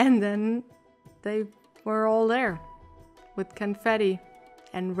 And then they were all there with confetti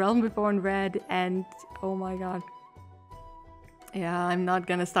and Realm Reborn Red and oh my god. Yeah, I'm not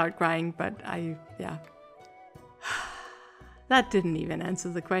gonna start crying, but yeah. That didn't even answer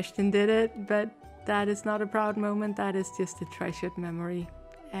the question, did it? But that is not a proud moment, that is just a treasured memory.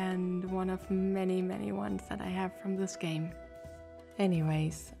 And one of many, many ones that I have from this game.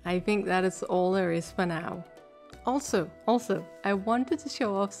 Anyways, I think that is all there is for now. Also, I wanted to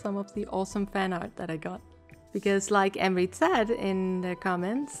show off some of the awesome fan art that I got. Because like Emrit said in the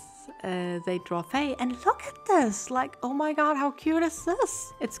comments, they draw Faye, and look at this! Like, oh my god, how cute is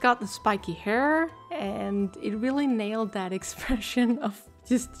this? It's got the spiky hair, and it really nailed that expression of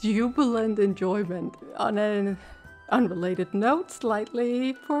just jubilant enjoyment. On an unrelated note,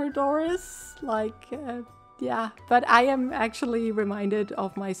 slightly for Doris, yeah, but I am actually reminded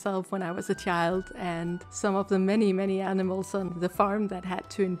of myself when I was a child and some of the many, many animals on the farm that had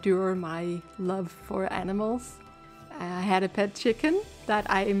to endure my love for animals. I had a pet chicken that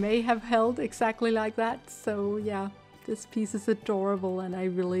I may have held exactly like that, so yeah, this piece is adorable and I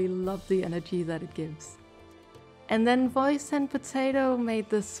really love the energy that it gives. And then VoidsentPotato made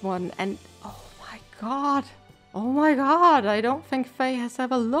this one, and oh my god, I don't think Faye has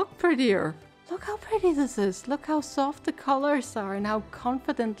ever looked prettier. Look how pretty this is. Look how soft the colors are and how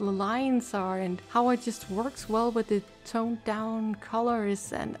confident the lines are and how it just works well with the toned down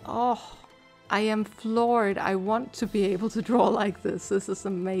colors. And oh, I am floored. I want to be able to draw like this. This is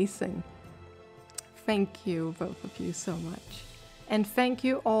amazing. Thank you, both of you, so much. And thank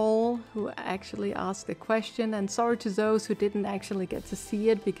you all who actually asked a question, and sorry to those who didn't actually get to see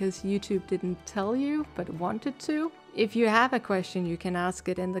it because YouTube didn't tell you but wanted to. If you have a question, you can ask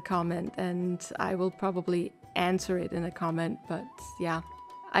it in the comment and I will probably answer it in a comment, but yeah.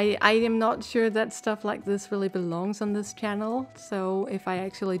 I am not sure that stuff like this really belongs on this channel, so if I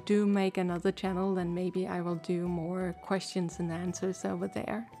actually do make another channel, then maybe I will do more questions and answers over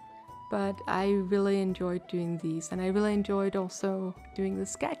there. But I really enjoyed doing these, and I really enjoyed also doing the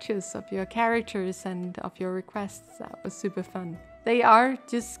sketches of your characters and of your requests. That was super fun. They are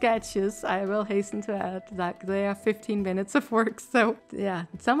just sketches, I will hasten to add, that they are 15 minutes of work, so yeah,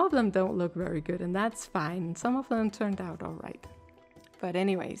 some of them don't look very good, and that's fine. Some of them turned out alright. But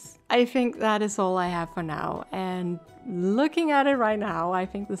anyways, I think that is all I have for now, and looking at it right now, I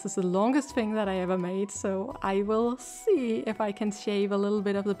think this is the longest thing that I ever made, so I will see if I can shave a little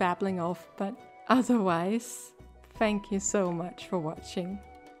bit of the babbling off, but otherwise, thank you so much for watching,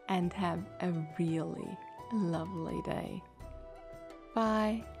 and have a really lovely day.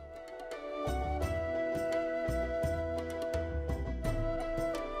 Bye.